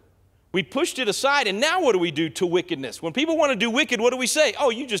word. We pushed it aside. And now what do we do to wickedness? When people want to do wicked, what do we say? Oh,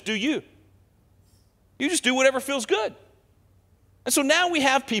 you just do you. You just do whatever feels good. And so now we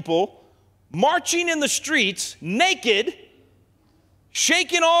have people marching in the streets naked,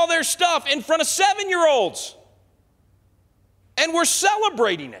 shaking all their stuff in front of 7-year-olds. And we're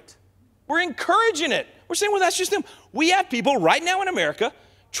celebrating it. We're encouraging it. We're saying, well, that's just them. We have people right now in America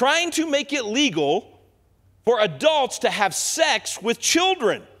trying to make it legal for adults to have sex with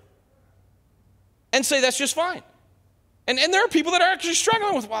children and say that's just fine. And there are people that are actually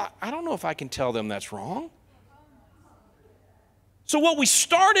struggling with, well, I don't know if I can tell them that's wrong. So what we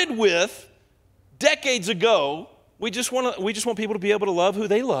started with decades ago, we just want people to be able to love who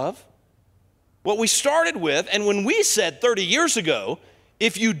they love. What we started with, and when we said 30 years ago,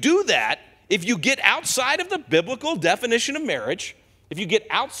 if you do that, if you get outside of the biblical definition of marriage, if you get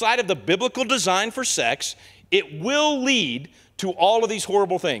outside of the biblical design for sex, it will lead to all of these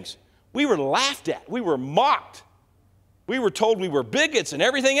horrible things. We were laughed at. We were mocked. We were told we were bigots and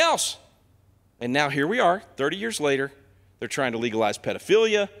everything else. And now here we are, 30 years later. They're trying to legalize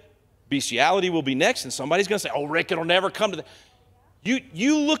pedophilia. Bestiality will be next, and somebody's going to say, oh, Rick, it'll never come to that.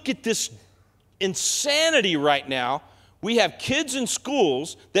 You look at this insanity right now. We have kids in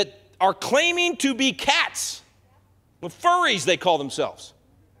schools that are claiming to be cats. Well, furries, they call themselves.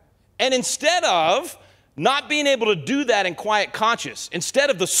 And instead of not being able to do that in quiet conscience, instead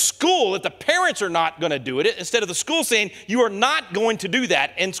of the school, if the parents are not going to do it, instead of the school saying, you are not going to do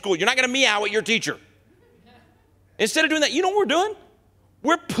that in school, you're not going to meow at your teacher. Instead of doing that, you know what we're doing?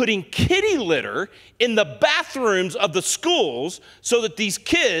 We're putting kitty litter in the bathrooms of the schools so that these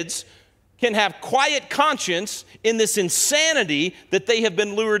kids can have quiet conscience in this insanity that they have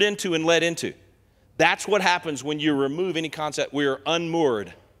been lured into and led into. That's what happens when you remove any concept. We are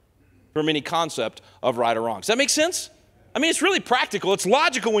unmoored from any concept of right or wrong. Does that make sense? I mean, it's really practical. It's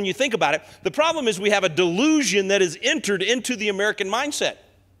logical when you think about it. The problem is we have a delusion that has entered into the American mindset.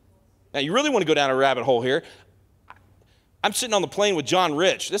 Now, you really want to go down a rabbit hole here. I'm sitting on the plane with John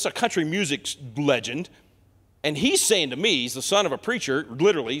Rich. This is a country music legend. And he's saying to me, he's the son of a preacher,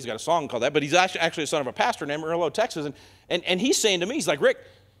 literally, he's got a song called that, but he's actually a son of a pastor in Amarillo, Texas. And he's saying to me, he's like, Rick,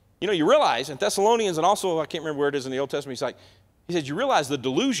 you know, you realize in Thessalonians, and also, I can't remember where it is in the Old Testament, he said, you realize the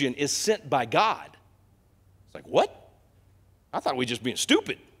delusion is sent by God. It's like, what? I thought we were just being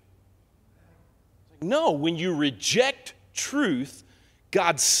stupid. It's like, no, when you reject truth,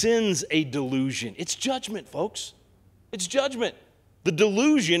 God sends a delusion. It's judgment, folks. It's judgment. The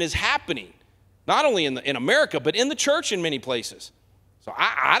delusion is happening. Not only in America, but in the church in many places. So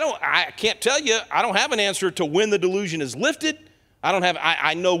I can't tell you, I don't have an answer to when the delusion is lifted.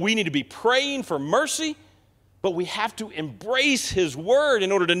 I know we need to be praying for mercy, but we have to embrace his word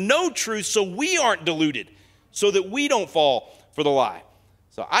in order to know truth so we aren't deluded, so that we don't fall for the lie.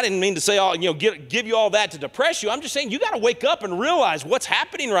 So I didn't mean to say give you all that to depress you. I'm just saying you got to wake up and realize what's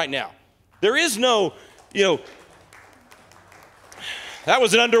happening right now. There is no, that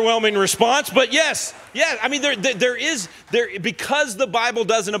was an underwhelming response, but yes, I mean, there is, because the Bible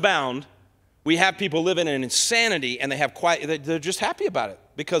doesn't abound, we have people living in insanity and they're just happy about it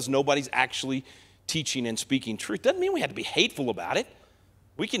because nobody's actually teaching and speaking truth. Doesn't mean we have to be hateful about it.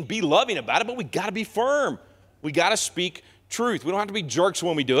 We can be loving about it, but we got to be firm. We got to speak truth. We don't have to be jerks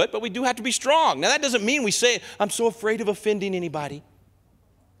when we do it, but we do have to be strong. Now, that doesn't mean we say, I'm so afraid of offending anybody.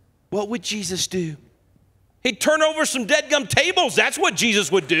 What would Jesus do? He'd turn over some dead gum tables. That's what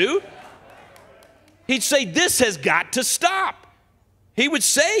Jesus would do. He'd say, this has got to stop. He would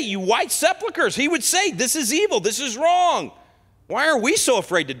say, you white sepulchres. He would say, this is evil. This is wrong. Why are we so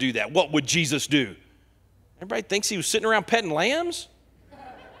afraid to do that? What would Jesus do? Everybody thinks he was sitting around petting lambs.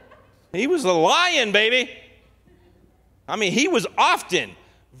 He was a lion, baby. I mean, he was often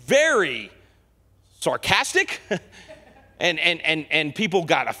very sarcastic, and people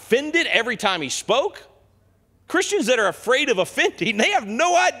got offended every time he spoke. Christians that are afraid of offending, they have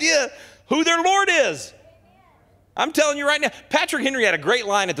no idea who their Lord is. I'm telling you right now, Patrick Henry had a great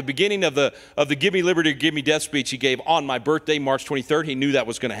line at the beginning of the Give Me Liberty, Give Me Death speech he gave on my birthday, March 23rd. He knew that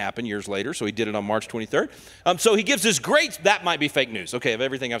was going to happen years later, so he did it on March 23rd. So he gives this great, that might be fake news, okay, of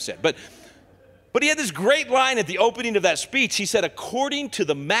everything I've said. But he had this great line at the opening of that speech. He said, according to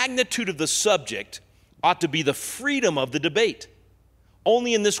the magnitude of the subject ought to be the freedom of the debate.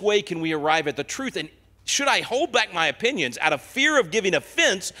 Only in this way can we arrive at the truth. And should I hold back my opinions out of fear of giving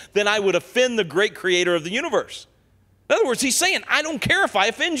offense, then I would offend the great creator of the universe. In other words, he's saying, I don't care if I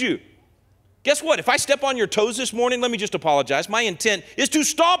offend you. Guess what? If I step on your toes this morning, let me just apologize. My intent is to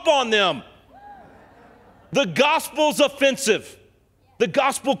stomp on them. The gospel's offensive. The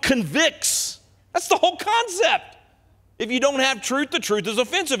gospel convicts. That's the whole concept. If you don't have truth, the truth is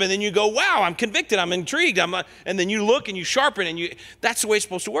offensive. And then you go, wow, I'm convicted, I'm intrigued. And then you look and you sharpen, and that's the way it's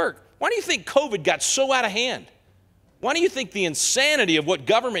supposed to work. Why do you think COVID got so out of hand? Why do you think the insanity of what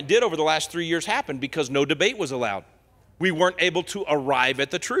government did over the last 3 years happened? Because no debate was allowed. We weren't able to arrive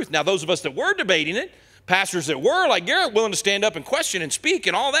at the truth. Now, those of us that were debating it, pastors that were, like Garrett, willing to stand up and question and speak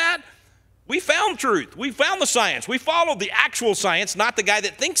and all that, we found truth. We found the science. We followed the actual science, not the guy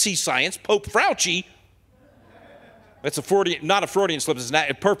that thinks he's science, Pope Fauci. That's a Freudian, not a Freudian slip, it's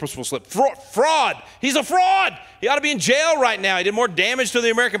a purposeful slip. Fraud. He's a fraud. He ought to be in jail right now. He did more damage to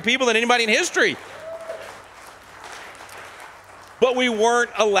the American people than anybody in history. But we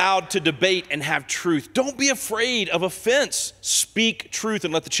weren't allowed to debate and have truth. Don't be afraid of offense. Speak truth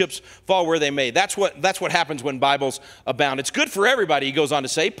and let the chips fall where they may. That's what happens when Bibles abound. It's good for everybody, he goes on to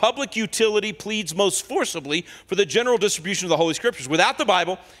say. Public utility pleads most forcibly for the general distribution of the Holy Scriptures. Without the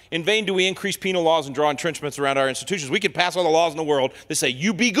Bible, in vain do we increase penal laws and draw entrenchments around our institutions. We can pass all the laws in the world that say,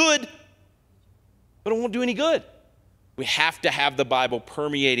 you be good, but it won't do any good. We have to have the Bible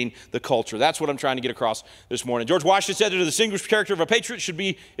permeating the culture. That's what I'm trying to get across this morning. George Washington said that the distinguished character of a patriot it should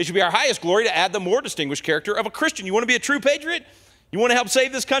be our highest glory to add the more distinguished character of a Christian. You want to be a true patriot? You want to help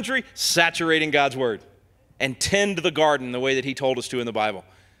save this country? Saturate in God's word and tend the garden the way that he told us to in the Bible.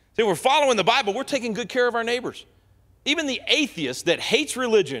 See, we're following the Bible. We're taking good care of our neighbors. Even the atheist that hates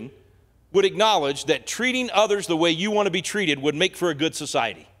religion would acknowledge that treating others the way you want to be treated would make for a good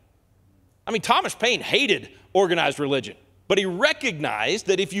society. I mean, Thomas Paine hated organized religion, but he recognized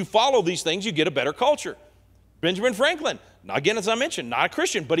that if you follow these things, you get a better culture. Benjamin Franklin, again, as I mentioned, not a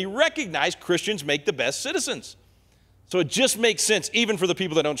Christian, but he recognized Christians make the best citizens. So it just makes sense, even for the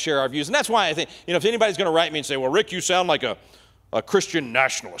people that don't share our views. And that's why I think, if anybody's going to write me and say, well, Rick, you sound like a Christian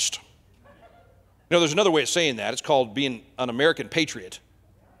nationalist. There's another way of saying that. It's called being an American patriot.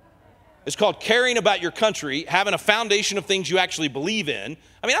 It's called caring about your country, having a foundation of things you actually believe in.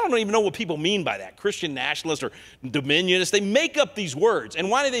 I mean, I don't even know what people mean by that. Christian nationalist or dominionist. They make up these words.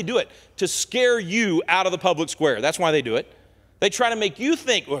 And why do they do it? To scare you out of the public square. That's why they do it. They try to make you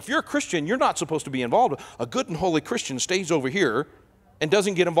think, well, if you're a Christian, you're not supposed to be involved. A good and holy Christian stays over here and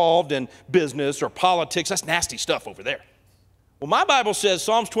doesn't get involved in business or politics. That's nasty stuff over there. Well, my Bible says,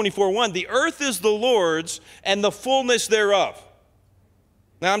 Psalms 24:1, the earth is the Lord's and the fullness thereof.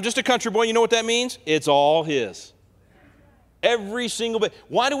 Now, I'm just a country boy. You know what that means? It's all his. Every single bit.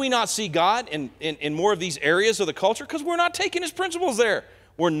 Why do we not see God in more of these areas of the culture? Because we're not taking his principles there.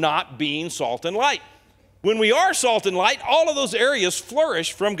 We're not being salt and light. When we are salt and light, all of those areas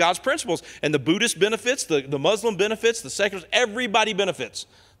flourish from God's principles. And the Buddhist benefits, the Muslim benefits, the seculars, everybody benefits.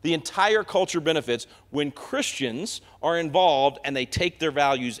 The entire culture benefits when Christians are involved and they take their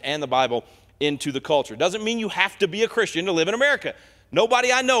values and the Bible into the culture. Doesn't mean you have to be a Christian to live in America.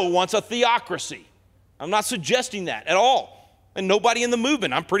 Nobody I know wants a theocracy. I'm not suggesting that at all. And nobody in the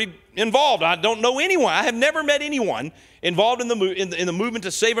movement. I'm pretty involved. I don't know anyone. I have never met anyone involved in the movement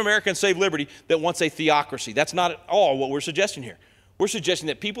to save America and save liberty that wants a theocracy. That's not at all what we're suggesting here. We're suggesting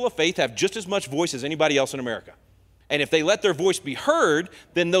that people of faith have just as much voice as anybody else in America. And if they let their voice be heard,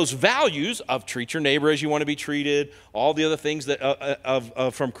 then those values of treat your neighbor as you want to be treated, all the other things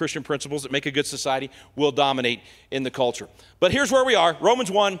that from Christian principles that make a good society will dominate in the culture. But here's where we are. Romans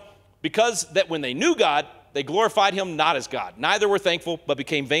 1, because that when they knew God, they glorified him not as God. Neither were thankful, but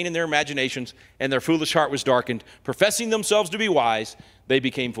became vain in their imaginations, and their foolish heart was darkened. Professing themselves to be wise, they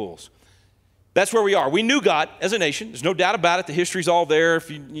became fools. That's where we are. We knew God as a nation. There's no doubt about it. The history's all there if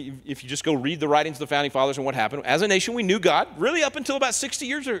you just go read the writings of the Founding Fathers and what happened. As a nation, we knew God. Really, up until about 60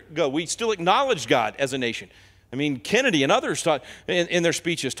 years ago, we still acknowledged God as a nation. I mean, Kennedy and others in their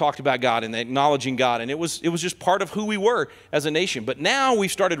speeches talked about God and acknowledging God, and it was just part of who we were as a nation. But now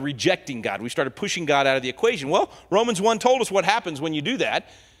we've started rejecting God. We started pushing God out of the equation. Well, Romans 1 told us what happens when you do that.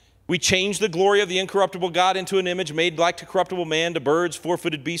 We change the glory of the incorruptible God into an image made like to corruptible man, to birds,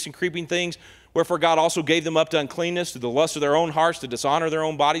 four-footed beasts, and creeping things. Wherefore God also gave them up to uncleanness, to the lust of their own hearts, to dishonor their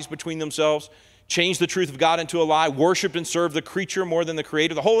own bodies between themselves, changed the truth of God into a lie, worshiped and served the creature more than the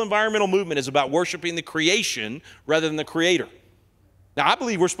creator. The whole environmental movement is about worshiping the creation rather than the creator. Now, I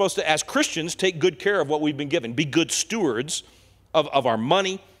believe we're supposed to, as Christians, take good care of what we've been given, be good stewards of our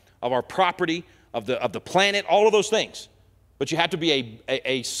money, of our property, of the planet, all of those things. But you have to be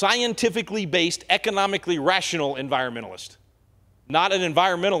a scientifically based, economically rational environmentalist, not an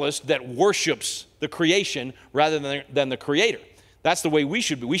environmentalist that worships the creation rather than the creator. That's the way we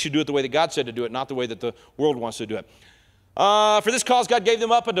should be. We should do it the way that God said to do it, not the way that the world wants to do it. For this cause God gave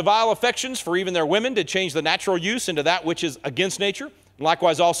them up unto vile affections, for even their women did change the natural use into that which is against nature.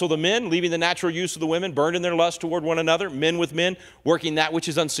 Likewise also the men, leaving the natural use of the women, burned in their lust toward one another, men with men, working that which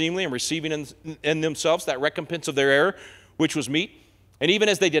is unseemly, and receiving in themselves that recompense of their error, which was meet. And even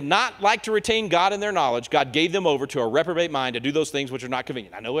as they did not like to retain God in their knowledge, God gave them over to a reprobate mind to do those things which are not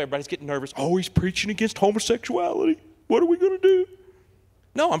convenient. I know everybody's getting nervous. Oh, he's preaching against homosexuality. What are we going to do?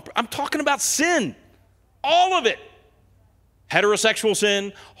 No, I'm talking about sin. All of it. Heterosexual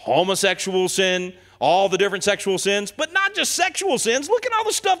sin, homosexual sin, all the different sexual sins, but not just sexual sins. Look at all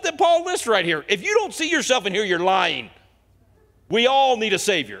the stuff that Paul lists right here. If you don't see yourself in here, you're lying. We all need a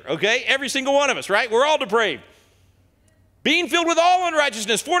Savior, okay? Every single one of us, right? We're all depraved. Being filled with all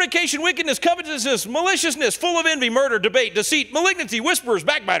unrighteousness, fornication, wickedness, covetousness, maliciousness, full of envy, murder, debate, deceit, malignity, whisperers,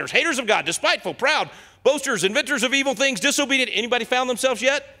 backbiters, haters of God, despiteful, proud, boasters, inventors of evil things, disobedient. Anybody found themselves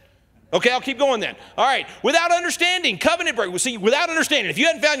yet? Okay, I'll keep going then. All right, without understanding, covenant breakers. See, without understanding. If you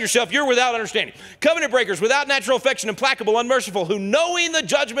hadn't found yourself, you're without understanding. Covenant breakers, without natural affection, implacable, unmerciful, who knowing the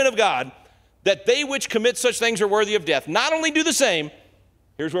judgment of God, that they which commit such things are worthy of death, not only do the same,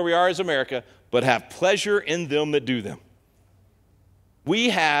 here's where we are as America, but have pleasure in them that do them. We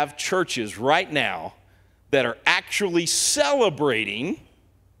have churches right now that are actually celebrating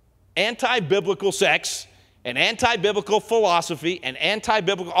anti-biblical sex and anti-biblical philosophy and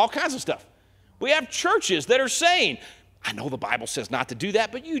anti-biblical, all kinds of stuff. We have churches that are saying, I know the Bible says not to do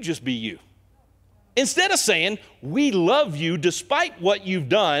that, but you just be you. Instead of saying, we love you despite what you've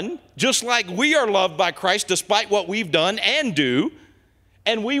done, just like we are loved by Christ despite what we've done and do,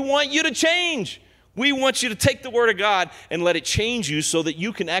 and we want you to change. We want you to take the Word of God and let it change you so that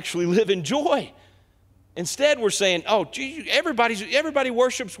you can actually live in joy. Instead, we're saying, oh, gee, everybody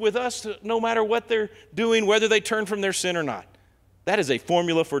worships with us no matter what they're doing, whether they turn from their sin or not. That is a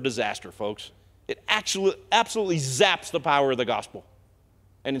formula for disaster, folks. It actually absolutely zaps the power of the gospel.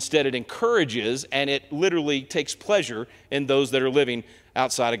 And instead, it encourages and it literally takes pleasure in those that are living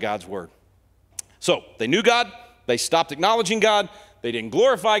outside of God's Word. So, they knew God. They stopped acknowledging God. They didn't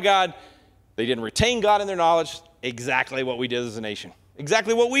glorify God. They didn't retain God in their knowledge. Exactly what we did as a nation.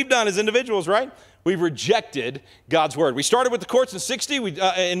 Exactly what we've done as individuals, right? We've rejected God's Word. We started with the courts in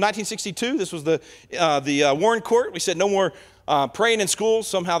 1962. This was the Warren Court. We said no more praying in schools.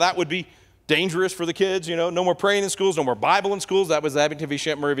 Somehow that would be dangerous for the kids, you know. No more praying in schools, no more Bible in schools. That was Abington v.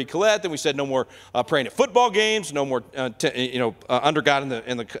 Champmurray v. Collette. Then we said no more praying at football games. No more, under God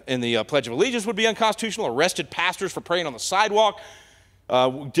in the Pledge of Allegiance would be unconstitutional. Arrested pastors for praying on the sidewalk.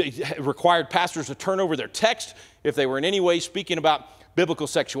 Required pastors to turn over their text if they were in any way speaking about biblical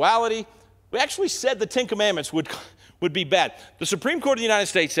sexuality. We actually said the Ten Commandments would be bad. The Supreme Court of the United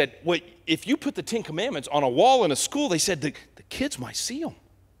States said, well, if you put the Ten Commandments on a wall in a school, they said the kids might see them.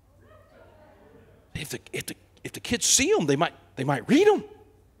 If the kids see them, they might read them.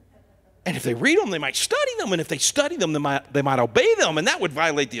 And if they read them, they might study them. And if they study them, they might obey them. And that would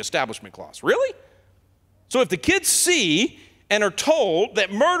violate the Establishment Clause. Really? So if the kids see and are told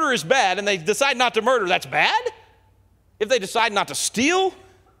that murder is bad and they decide not to murder, that's bad? If they decide not to steal,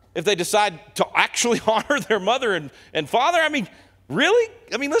 if they decide to actually honor their mother and father, I mean, really?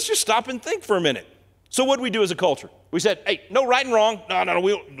 I mean, let's just stop and think for a minute. So what do we do as a culture? We said, hey, no right and wrong. No,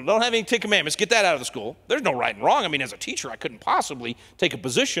 we don't have any Ten Commandments. Get that out of the school. There's no right and wrong. I mean, as a teacher, I couldn't possibly take a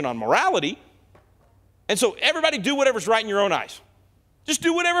position on morality. And so everybody do whatever's right in your own eyes. Just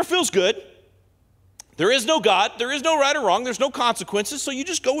do whatever feels good. There is no God. There is no right or wrong. There's no consequences. So you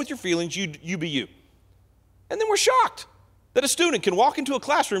just go with your feelings. You be you. And then we're shocked that a student can walk into a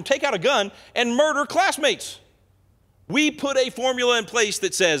classroom, take out a gun, and murder classmates. We put a formula in place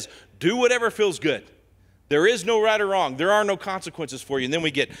that says, do whatever feels good. There is no right or wrong. There are no consequences for you. And then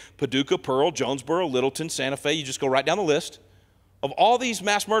we get Paducah, Pearl, Jonesboro, Littleton, Santa Fe. You just go right down the list. of all these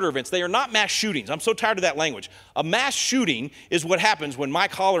mass murder events, they are not mass shootings. I'm so tired of that language. A mass shooting is what happens when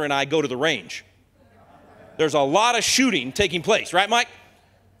Mike Holler and I go to the range. There's a lot of shooting taking place, right, Mike?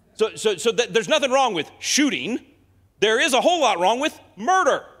 So there's nothing wrong with shooting. There is a whole lot wrong with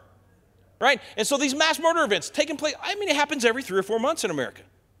murder, right? And so these mass murder events taking place, I mean, it happens every 3 or 4 months in America.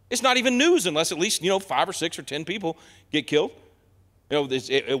 It's not even news unless at least, 5 or 6 or 10 people get killed.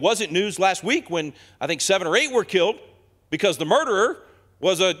 It wasn't news last week when I think 7 or 8 were killed because the murderer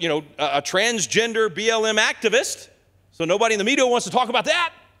was a transgender BLM activist. So nobody in the media wants to talk about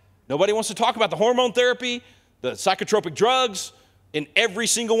that. Nobody wants to talk about the hormone therapy, the psychotropic drugs. In every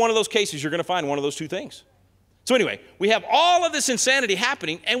single one of those cases, you're going to find one of those 2 things. So anyway, we have all of this insanity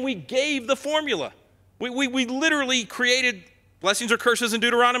happening, and we gave the formula. We literally created blessings or curses in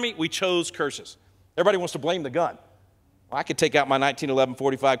Deuteronomy. We chose curses. Everybody wants to blame the gun. Well, I could take out my 1911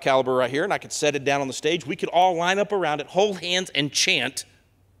 .45 caliber right here, and I could set it down on the stage. We could all line up around it, hold hands, and chant,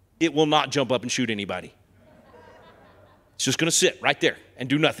 "It will not jump up and shoot anybody." It's just going to sit right there and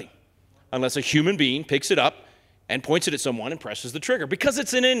do nothing unless a human being picks it up and points it at someone and presses the trigger because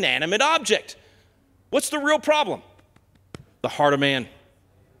it's an inanimate object. What's the real problem? The heart of man.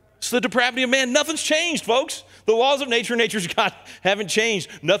 It's the depravity of man. Nothing's changed, folks. The laws of nature and nature's God haven't changed.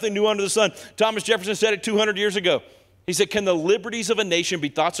 Nothing new under the sun. Thomas Jefferson said it 200 years ago. He said, "Can the liberties of a nation be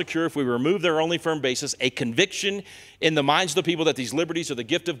thought secure if we remove their only firm basis, a conviction in the minds of the people that these liberties are the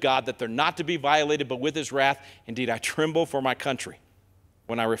gift of God, that they're not to be violated but with his wrath? Indeed, I tremble for my country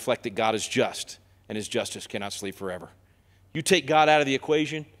when I reflect that God is just and his justice cannot sleep forever." You take God out of the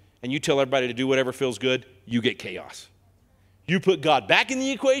equation and you tell everybody to do whatever feels good, you get chaos. You put God back in the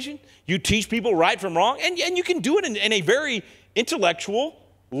equation, you teach people right from wrong, and you can do it in a very intellectual,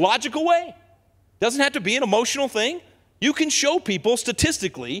 logical way. Doesn't have to be an emotional thing. You can show people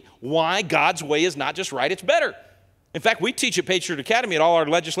statistically why God's way is not just right, it's better. In fact, we teach at Patriot Academy at all our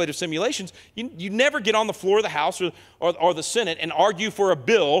legislative simulations, you never get on the floor of the House or the Senate and argue for a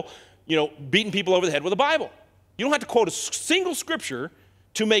bill, beating people over the head with a Bible. You don't have to quote a single scripture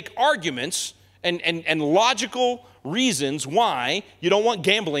to make arguments and logical reasons why you don't want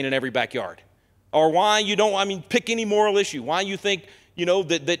gambling in every backyard, or why you don't, pick any moral issue, why you think,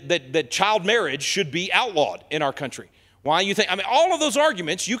 that child marriage should be outlawed in our country. Why you think, all of those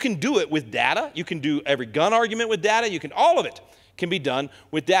arguments, you can do it with data. You can do every gun argument with data. All of it can be done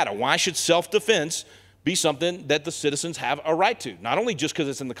with data. Why should self-defense be something that the citizens have a right to? Not only just because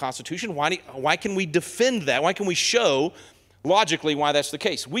it's in the Constitution, why can we defend that? Why can we show logically why that's the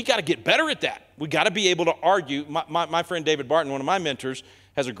case? We got to get better at that. We got to be able to argue. My friend David Barton, one of my mentors,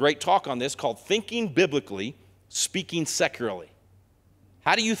 has a great talk on this called Thinking Biblically, Speaking Secularly.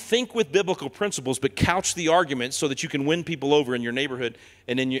 How do you think with biblical principles but couch the argument so that you can win people over in your neighborhood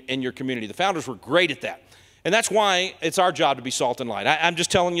and in your community? The founders were great at that. And that's why it's our job to be salt and light. I'm just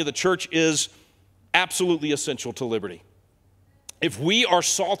telling you, the church is absolutely essential to liberty. If we are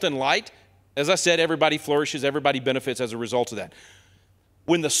salt and light, as I said, everybody flourishes, everybody benefits as a result of that.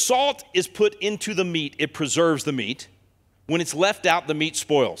 When the salt is put into the meat, it preserves the meat. When it's left out, the meat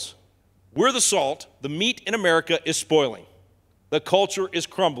spoils. We're the salt. The meat in America is spoiling. The culture is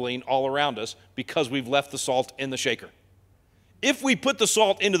crumbling all around us because we've left the salt in the shaker. If we put the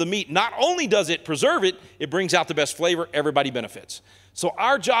salt into the meat, not only does it preserve it, it brings out the best flavor, everybody benefits. So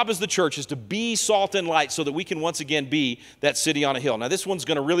our job as the church is to be salt and light so that we can once again be that city on a hill. Now this one's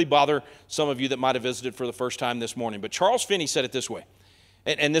going to really bother some of you that might have visited for the first time this morning, but Charles Finney said it this way,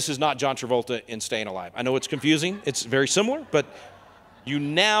 and this is not John Travolta in Staying Alive. I know it's confusing, it's very similar, but you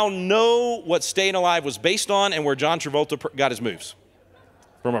now know what Staying Alive was based on and where John Travolta got his moves.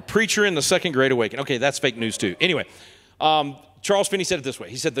 From a preacher in the Second Great Awakening. Okay, that's fake news too. Anyway, Charles Finney said it this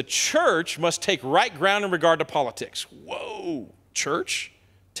way. He said, "The church must take right ground in regard to politics." Whoa, church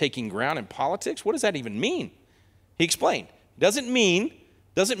taking ground in politics? What does that even mean? He explained. Doesn't mean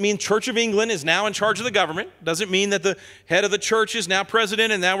Church of England is now in charge of the government. Doesn't mean that the head of the church is now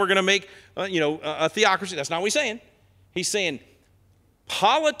president and now we're going to make a theocracy. That's not what he's saying. He's saying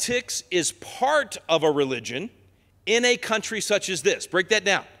politics is part of a religion in a country such as this. Break that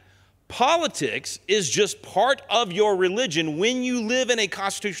down. Politics is just part of your religion when you live in a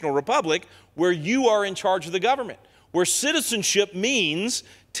constitutional republic where you are in charge of the government, where citizenship means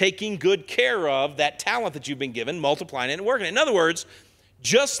taking good care of that talent that you've been given, multiplying it and working it. In other words,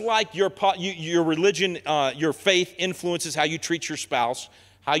 just like your religion, your faith influences how you treat your spouse,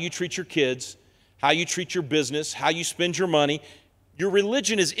 how you treat your kids, how you treat your business, how you spend your money, your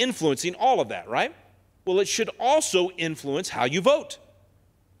religion is influencing all of that, right? Well, it should also influence how you vote.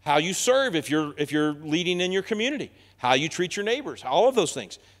 how you serve if you're leading in your community, how you treat your neighbors, all of those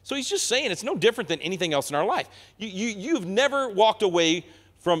things. So he's just saying it's no different than anything else in our life. You've never walked away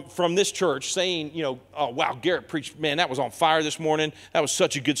from this church saying, you know, oh, wow, Garrett preached, man, that was on fire this morning. That was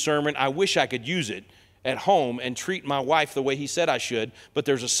such a good sermon. I wish I could use it at home and treat my wife the way he said I should, but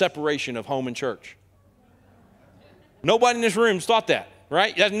there's a separation of home and church. Nobody in this room's thought that,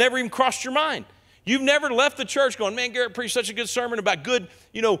 right? That's never even crossed your mind. You've never left the church going, man, Garrett preached such a good sermon about good,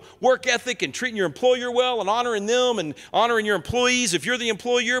 you know, work ethic and treating your employer well and honoring them and honoring your employees if you're the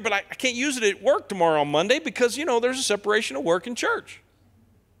employer, but I can't use it at work tomorrow on Monday because, you know, there's a separation of work and church.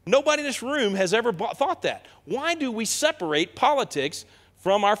 Nobody in this room has ever thought that. Why do we separate politics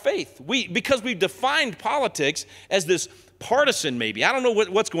from our faith? Because we've defined politics as this partisan maybe. I don't know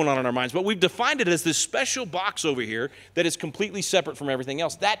what's going on in our minds, but we've defined it as this special box over here that is completely separate from everything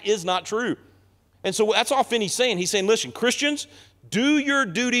else. That is not true. And so that's all Finney's saying. He's saying, listen, Christians, do your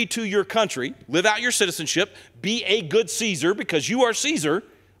duty to your country, live out your citizenship, be a good Caesar because you are Caesar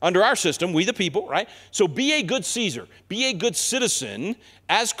under our system, we the people, right? So be a good Caesar, be a good citizen.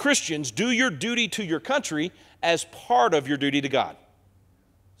 As Christians, do your duty to your country as part of your duty to God.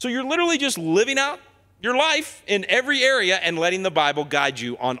 So you're literally just living out your life in every area and letting the Bible guide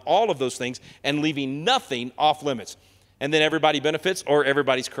you on all of those things and leaving nothing off limits. And then everybody benefits or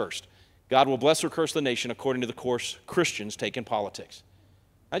everybody's cursed. God will bless or curse the nation according to the course Christians take in politics.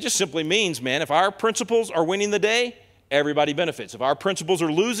 That just simply means, man, if our principles are winning the day, everybody benefits. If our principles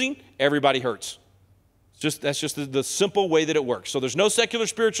are losing, everybody hurts. That's just the simple way that it works. So there's no secular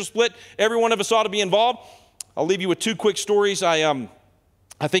spiritual split. Every one of us ought to be involved. I'll leave you with two quick stories. I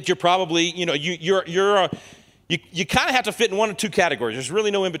think you're probably, you know, you kind of have to fit in one of two categories. There's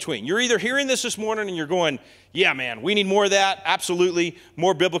really no in between. You're either hearing this morning and you're going, yeah, man, we need more of that. Absolutely.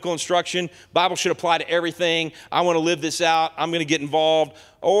 More biblical instruction. Bible should apply to everything. I want to live this out. I'm going to get involved.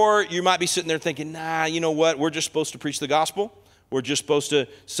 Or you might be sitting there thinking, nah, you know what? We're just supposed to preach the gospel. We're just supposed to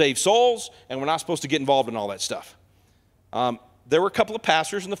save souls, and we're not supposed to get involved in all that stuff. There were a couple of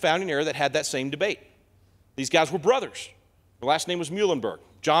pastors in the founding era that had that same debate. These guys were brothers. The last name was Muhlenberg.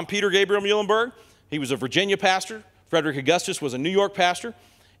 John Peter Gabriel Muhlenberg. He was a Virginia pastor. Frederick Augustus was a New York pastor.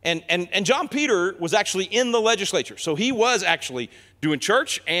 And John Peter was actually in the legislature. So he was actually doing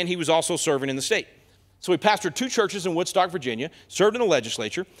church, and he was also serving in the state. So he pastored two churches in Woodstock, Virginia, served in the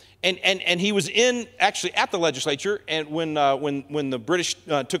legislature, and he was actually at the legislature and when the British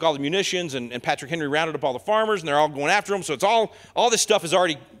took all the munitions and Patrick Henry rounded up all the farmers, and they're all going after him. So it's all this stuff is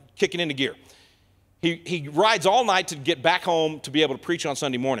already kicking into gear. He rides all night to get back home to be able to preach on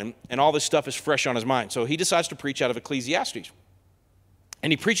Sunday morning, and all this stuff is fresh on his mind. So he decides to preach out of Ecclesiastes.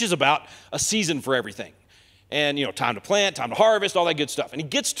 And he preaches about a season for everything. And, you know, time to plant, time to harvest, all that good stuff. And he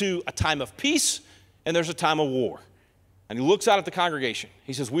gets to a time of peace, and there's a time of war. And he looks out at the congregation.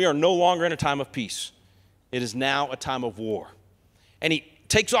 He says, we are no longer in a time of peace. It is now a time of war. And he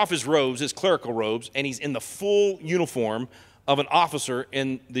takes off his robes, his clerical robes, and he's in the full uniform of an officer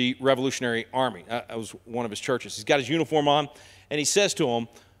in the Revolutionary Army. That was one of his churches. He's got his uniform on, and he says to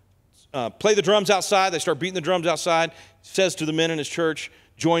them, play the drums outside. They start beating the drums outside. He says to the men in his church,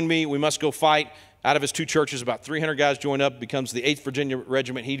 join me, we must go fight. Out of his two churches, about 300 guys join up, becomes the 8th Virginia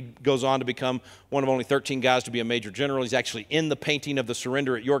Regiment. He goes on to become one of only 13 guys to be a major general. He's actually in the painting of the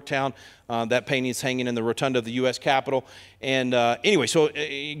surrender at Yorktown. That painting is hanging in the rotunda of the U.S. Capitol. And anyway, so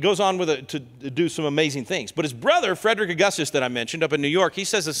he goes on to do some amazing things. But his brother, Frederick Augustus, that I mentioned up in New York, he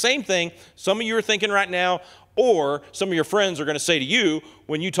says the same thing some of you are thinking right now, or some of your friends are going to say to you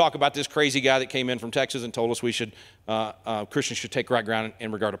when you talk about this crazy guy that came in from Texas and told us Christians should take right ground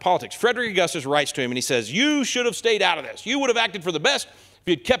in regard to politics. Frederick Augustus writes to him and he says, you should have stayed out of this. You would have acted for the best if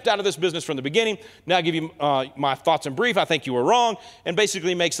you had kept out of this business from the beginning. Now I give you my thoughts in brief. I think you were wrong, and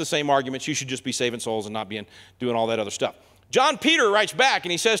basically makes the same arguments. You should just be saving souls and not doing all that other stuff. John Peter writes back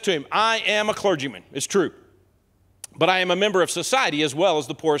and he says to him, I am a clergyman. It's true. But I am a member of society as well as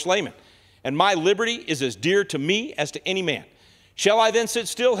the poorest layman. And my liberty is as dear to me as to any man. Shall I then sit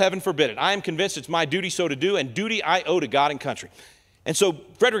still? Heaven forbid it. I am convinced it's my duty so to do, and duty I owe to God and country. And so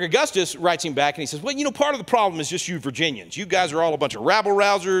Frederick Augustus writes him back, and he says, well, you know, part of the problem is just you Virginians. You guys are all a bunch of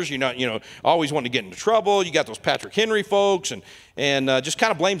rabble-rousers. You know, always want to get into trouble. You got those Patrick Henry folks, and just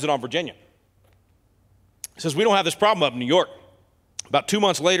kind of blames it on Virginia. He says, we don't have this problem up in New York. About 2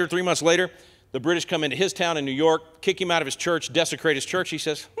 months later, 3 months later, the British come into his town in New York, kick him out of his church, desecrate his church. He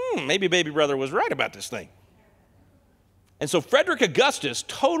says, maybe baby brother was right about this thing. And so Frederick Augustus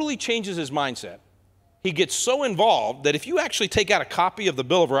totally changes his mindset. He gets so involved that if you actually take out a copy of the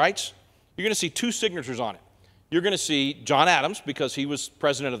Bill of Rights, you're going to see two signatures on it. You're going to see John Adams, because he was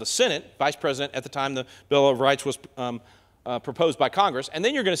president of the Senate, vice president at the time the Bill of Rights was proposed by Congress. And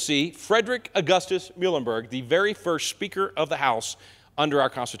then you're going to see Frederick Augustus Muhlenberg, the very first Speaker of the House under our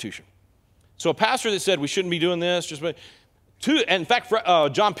Constitution. So a pastor that said we shouldn't be doing this, and in fact,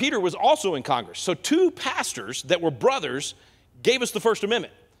 John Peter was also in Congress. So two pastors that were brothers gave us the First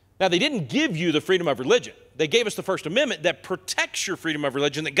Amendment. Now, they didn't give you the freedom of religion. They gave us the First Amendment that protects your freedom of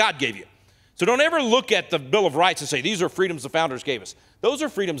religion that God gave you. So don't ever look at the Bill of Rights and say, these are freedoms the founders gave us. Those are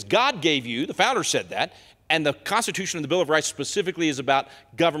freedoms God gave you. The founders said that. And the Constitution and the Bill of Rights specifically is about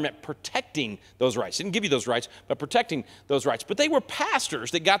government protecting those rights. It didn't give you those rights, but protecting those rights. But they were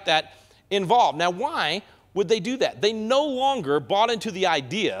pastors that got that involved. Now, why would they do that? They no longer bought into the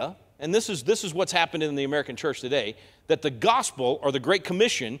idea, and this is what's happened in the American church today, that the gospel or the Great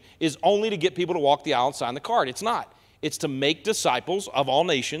Commission is only to get people to walk the aisle and sign the card. It's not. It's to make disciples of all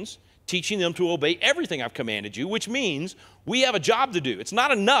nations, teaching them to obey everything I've commanded you, which means we have a job to do. It's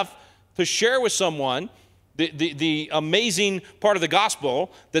not enough to share with someone the amazing part of the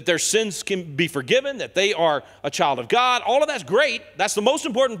gospel, that their sins can be forgiven, that they are a child of God. All of that's great. That's the most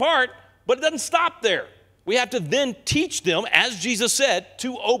important part, but it doesn't stop there. We have to then teach them, as Jesus said,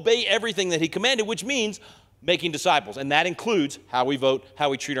 to obey everything that he commanded, which means making disciples. And that includes how we vote, how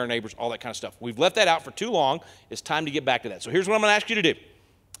we treat our neighbors, all that kind of stuff. We've left that out for too long. It's time to get back to that. So here's what I'm going to ask you to do.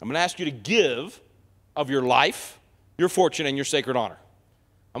 I'm going to ask you to give of your life, your fortune, and your sacred honor.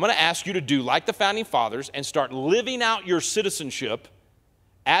 I'm going to ask you to do like the founding fathers and start living out your citizenship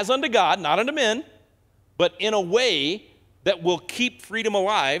as unto God, not unto men, but in a way that will keep freedom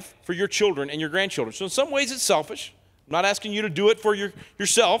alive for your children and your grandchildren. So in some ways it's selfish. I'm not asking you to do it for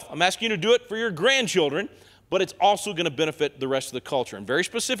yourself. I'm asking you to do it for your grandchildren, but it's also going to benefit the rest of the culture. And very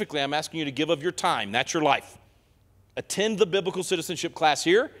specifically, I'm asking you to give of your time. That's your life. Attend the biblical citizenship class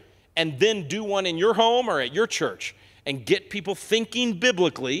here, and then do one in your home or at your church, and get people thinking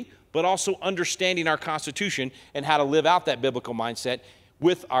biblically, but also understanding our Constitution and how to live out that biblical mindset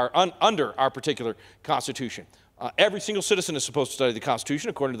with under our particular Constitution. Every single citizen is supposed to study the Constitution,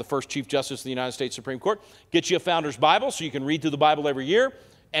 according to the first Chief Justice of the United States Supreme Court. Get you a Founder's Bible so you can read through the Bible every year,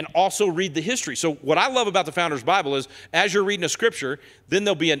 and also read the history. So what I love about the Founder's Bible is, as you're reading a scripture, then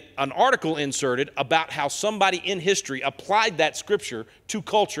there'll be an article inserted about how somebody in history applied that scripture to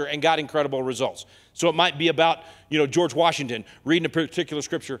culture and got incredible results. So it might be about, George Washington reading a particular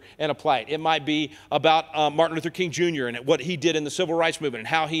scripture and apply it. It might be about Martin Luther King Jr. and what he did in the Civil Rights Movement and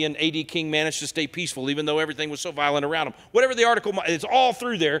how he and A.D. King managed to stay peaceful even though everything was so violent around him. Whatever the article, it's all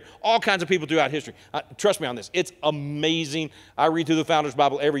through there, all kinds of people throughout history. Trust me on this. It's amazing. I read through the Founder's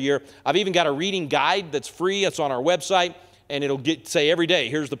Bible every year. I've even got a reading guide that's free. It's on our website. And it'll say every day,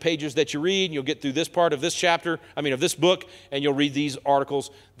 here's the pages that you read, and you'll get through this part of this chapter, of this book, and you'll read these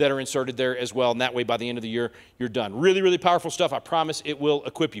articles that are inserted there as well. And that way, by the end of the year, you're done. Really, really powerful stuff. I promise it will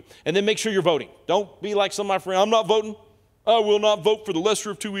equip you. And then make sure you're voting. Don't be like some of my friends. I'm not voting. I will not vote for the lesser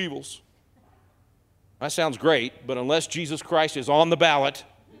of two evils. That sounds great, but unless Jesus Christ is on the ballot,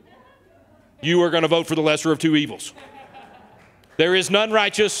 you are going to vote for the lesser of two evils. There is none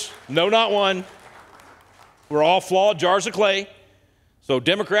righteous, no, not one. We're all flawed jars of clay. So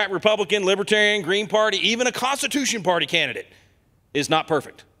Democrat, Republican, Libertarian, Green Party, even a Constitution Party candidate is not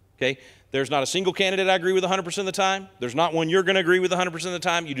perfect, okay? There's not a single candidate I agree with 100% of the time. There's not one you're going to agree with 100% of the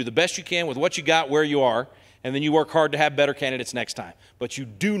time. You do the best you can with what you got, where you are, and then you work hard to have better candidates next time. But you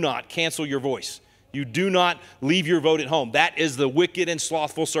do not cancel your voice. You do not leave your vote at home. That is the wicked and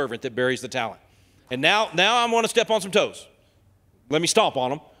slothful servant that buries the talent. And now I want to step on some toes. Let me stomp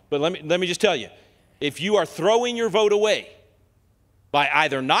on them, but let me just tell you. If you are throwing your vote away by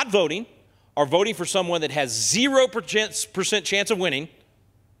either not voting or voting for someone that has 0% chance of winning,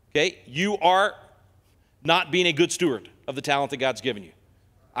 okay, you are not being a good steward of the talent that God's given you.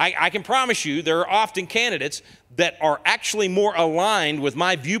 I can promise you there are often candidates that are actually more aligned with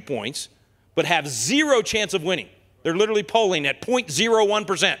my viewpoints but have 0 chance of winning. They're literally polling at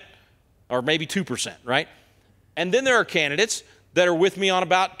 0.01% or maybe 2%, right? And then there are candidates that are with me on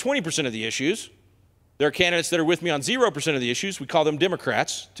about 20% of the issues. There are candidates that are with me on 0% of the issues. We call them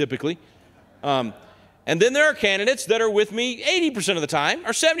Democrats, typically. And then there are candidates that are with me 80% of the time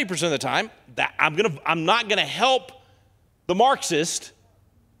or 70% of the time. I'm not going to help the Marxist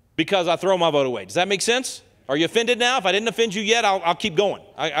because I throw my vote away. Does that make sense? Are you offended now? If I didn't offend you yet, I'll keep going.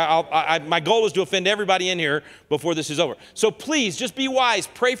 My goal is to offend everybody in here before this is over. So please, just be wise.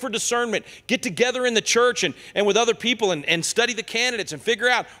 Pray for discernment. Get together in the church and with other people and study the candidates and figure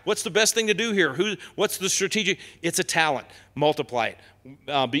out what's the best thing to do here. What's the strategic? It's a talent. Multiply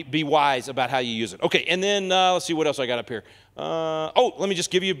it. Be wise about how you use it. Okay, and then let's see what else I got up here. Let me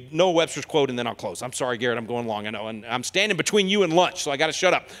just give you Noah Webster's quote and then I'll close. I'm sorry, Garrett, I'm going long, I know, and I'm standing between you and lunch, so I got to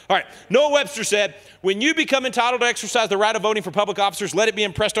shut up. All right, Noah Webster said, when you become entitled to exercise the right of voting for public officers, let it be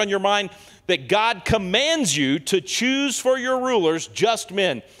impressed on your mind that God commands you to choose for your rulers just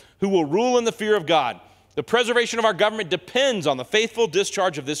men who will rule in the fear of God. The preservation of our government depends on the faithful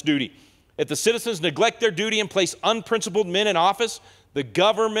discharge of this duty. If the citizens neglect their duty and place unprincipled men in office, the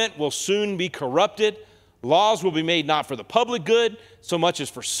government will soon be corrupted. Laws will be made not for the public good so much as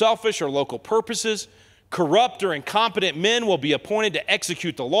for selfish or local purposes. Corrupt or incompetent men will be appointed to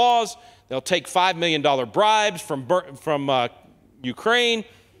execute the laws. They'll take $5 million bribes from Ukraine.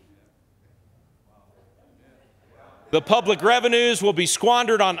 The public revenues will be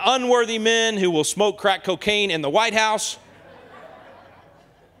squandered on unworthy men who will smoke crack cocaine in the White House.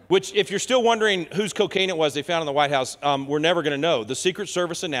 Which, if you're still wondering whose cocaine it was they found in the White House, we're never going to know. The Secret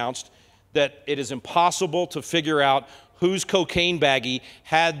Service announced that it is impossible to figure out whose cocaine baggie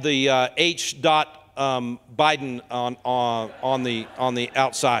had the H. Biden on the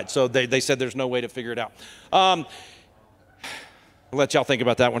outside. So they said there's no way to figure it out. I'll let y'all think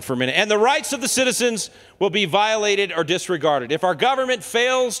about that one for a minute. And the rights of the citizens will be violated or disregarded. If our government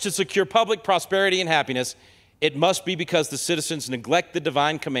fails to secure public prosperity and happiness, it must be because the citizens neglect the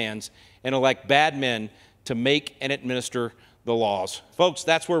divine commands and elect bad men to make and administer the laws. Folks,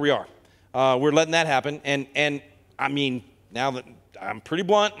 that's where we are. We're letting that happen. And I mean, now that I'm pretty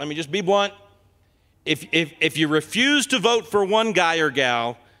blunt, let me just be blunt. If you refuse to vote for one guy or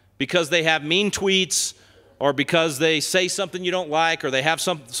gal because they have mean tweets or because they say something you don't like or they have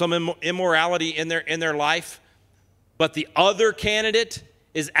some immorality in their life, but the other candidate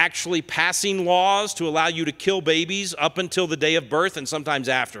is actually passing laws to allow you to kill babies up until the day of birth and sometimes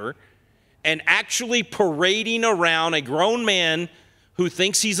after, and actually parading around a grown man who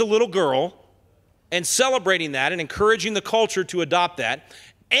thinks he's a little girl and celebrating that and encouraging the culture to adopt that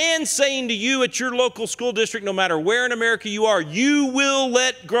and saying to you at your local school district, no matter where in America you are, you will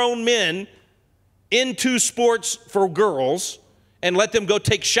let grown men into sports for girls and let them go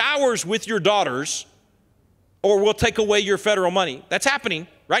take showers with your daughters, or we'll take away your federal money. That's happening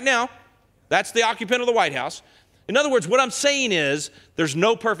right now. That's the occupant of the White House. In other words, what I'm saying is there's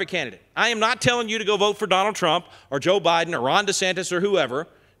no perfect candidate. I am not telling you to go vote for Donald Trump or Joe Biden or Ron DeSantis or whoever.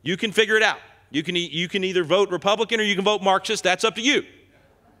 You can figure it out. You can either vote Republican or you can vote Marxist. That's up to you.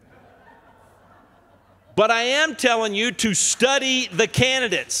 But I am telling you to study the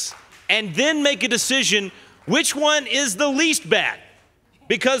candidates and then make a decision which one is the least bad.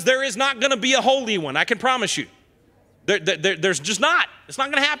 Because there is not going to be a holy one, I can promise you. There's just not. It's not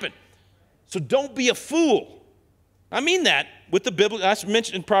going to happen. So don't be a fool. I mean that with the Bible. I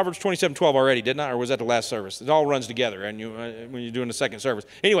mentioned Proverbs 27:12 already, didn't I? Or was that the last service? It all runs together and when you're doing the second service.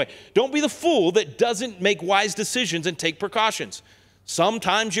 Anyway, don't be the fool that doesn't make wise decisions and take precautions.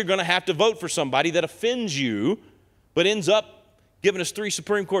 Sometimes you're going to have to vote for somebody that offends you, but ends up giving us 3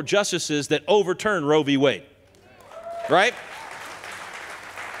 Supreme Court justices that overturn Roe v. Wade. Right?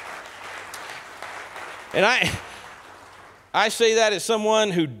 And I say that as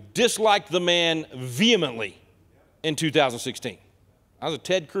someone who disliked the man vehemently in 2016. I was a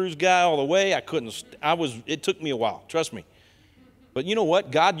Ted Cruz guy all the way. It took me a while, trust me. But you know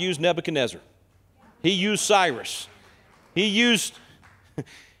what? God used Nebuchadnezzar. He used Cyrus. He's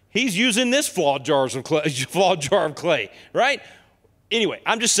using this flawed jar of clay, right? Anyway,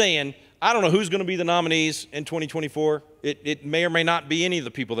 I'm just saying, I don't know who's going to be the nominees in 2024. It may or may not be any of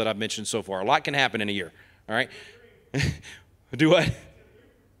the people that I've mentioned so far. A lot can happen in a year, all right? Do what?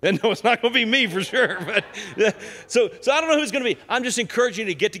 No, it's not going to be me for sure. But so I don't know who's going to be. I'm just encouraging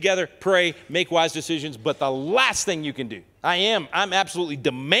you to get together, pray, make wise decisions. But the last thing you can do, I'm absolutely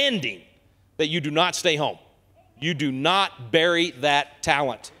demanding that you do not stay home. You do not bury that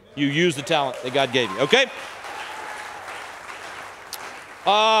talent. You use the talent that God gave you, okay?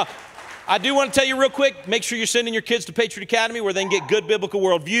 I do want to tell you real quick, make sure you're sending your kids to Patriot Academy where they can get good biblical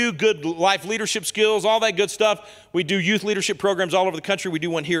worldview, good life leadership skills, all that good stuff. We do youth leadership programs all over the country. We do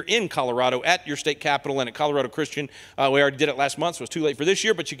one here in Colorado at your state capitol and at Colorado Christian. We already did it last month, so it's too late for this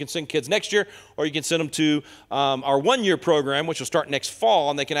year, but you can send kids next year, or you can send them to our one-year program, which will start next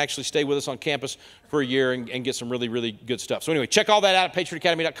fall, and they can actually stay with us on campus for a year and get some really, really good stuff. So anyway, check all that out at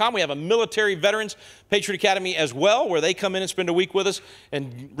patriotacademy.com. We have a military veterans Patriot Academy as well, where they come in and spend a week with us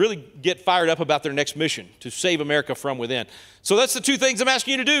and really get fired up about their next mission to save America from within. So that's the 2 things I'm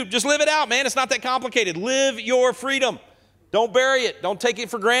asking you to do. Just live it out, man. It's not that complicated. Live your freedom. Don't bury it. Don't take it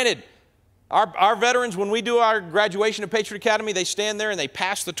for granted. Our veterans, when we do our graduation at Patriot Academy, they stand there and they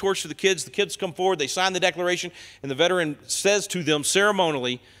pass the torch to the kids. The kids come forward, they sign the declaration, and the veteran says to them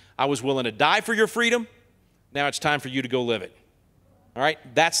ceremonially, I was willing to die for your freedom. Now it's time for you to go live it. All right?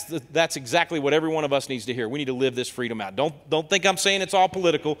 That's exactly what every one of us needs to hear. We need to live this freedom out. Don't think I'm saying it's all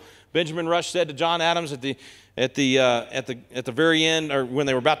political. Benjamin Rush said to John Adams at the very end, or when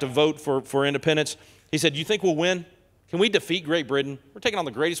they were about to vote for independence, he said, "You think we'll win? Can we defeat Great Britain? We're taking on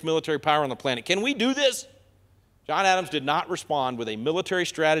the greatest military power on the planet. Can we do this?" John Adams did not respond with a military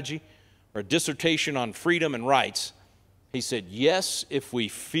strategy or a dissertation on freedom and rights. He said, "Yes, if we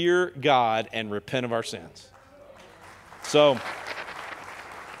fear God and repent of our sins." So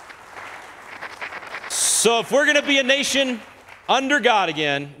if we're going to be a nation under God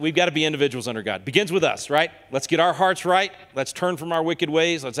again, we've got to be individuals under God. Begins with us, right? Let's get our hearts right. Let's turn from our wicked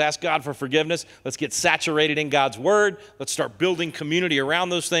ways. Let's ask God for forgiveness. Let's get saturated in God's word. Let's start building community around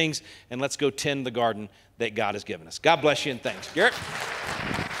those things, and let's go tend the garden that God has given us. God bless you, and thanks. Garrett?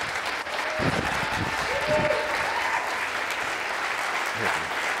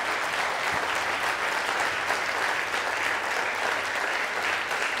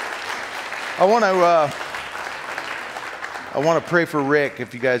 I want to pray for Rick,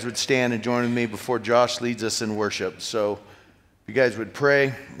 if you guys would stand and join with me before Josh leads us in worship. So if you guys would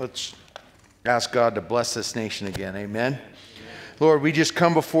pray, let's ask God to bless this nation again. Amen. Lord, we just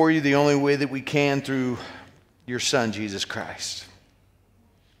come before you the only way that we can, through your Son, Jesus Christ.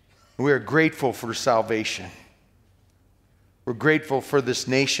 We are grateful for salvation. We're grateful for this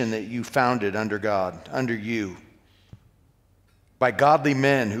nation that you founded under God, under you, by godly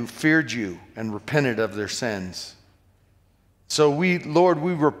men who feared you and repented of their sins. So Lord,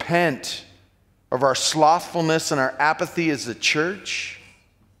 we repent of our slothfulness and our apathy as a church.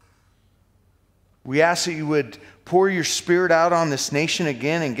 We ask that you would pour your Spirit out on this nation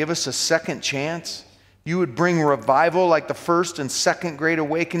again and give us a second chance. You would bring revival like the first and second great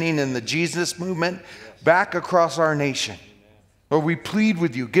awakening in the Jesus movement back across our nation. Lord, we plead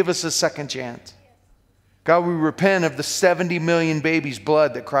with you, give us a second chance. God, we repent of the 70 million babies'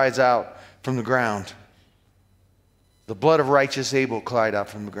 blood that cries out from the ground. The blood of righteous Abel cried out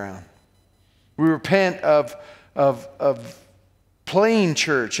from the ground. We repent of playing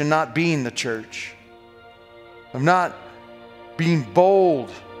church and not being the church, of not being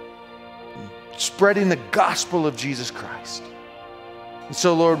bold, spreading the gospel of Jesus Christ. And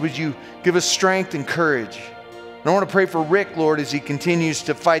so, Lord, would you give us strength and courage? And I want to pray for Rick, Lord, as he continues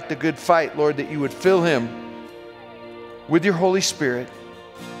to fight the good fight, Lord, that you would fill him with your Holy Spirit.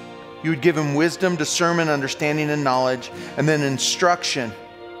 You would give him wisdom, discernment, understanding, and knowledge, and then instruction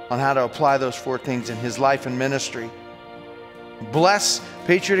on how to apply those 4 things in his life and ministry. Bless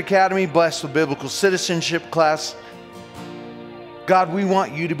Patriot Academy. Bless the Biblical Citizenship class. God, we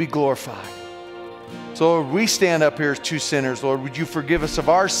want you to be glorified. So, Lord, we stand up here as 2 sinners. Lord, would you forgive us of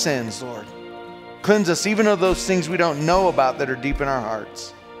our sins, Lord? Cleanse us even of those things we don't know about that are deep in our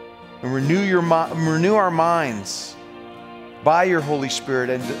hearts. And renew our minds by your Holy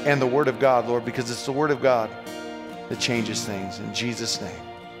Spirit and the Word of God, Lord, because it's the Word of God that changes things. In Jesus' name,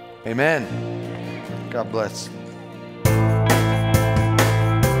 amen. God bless.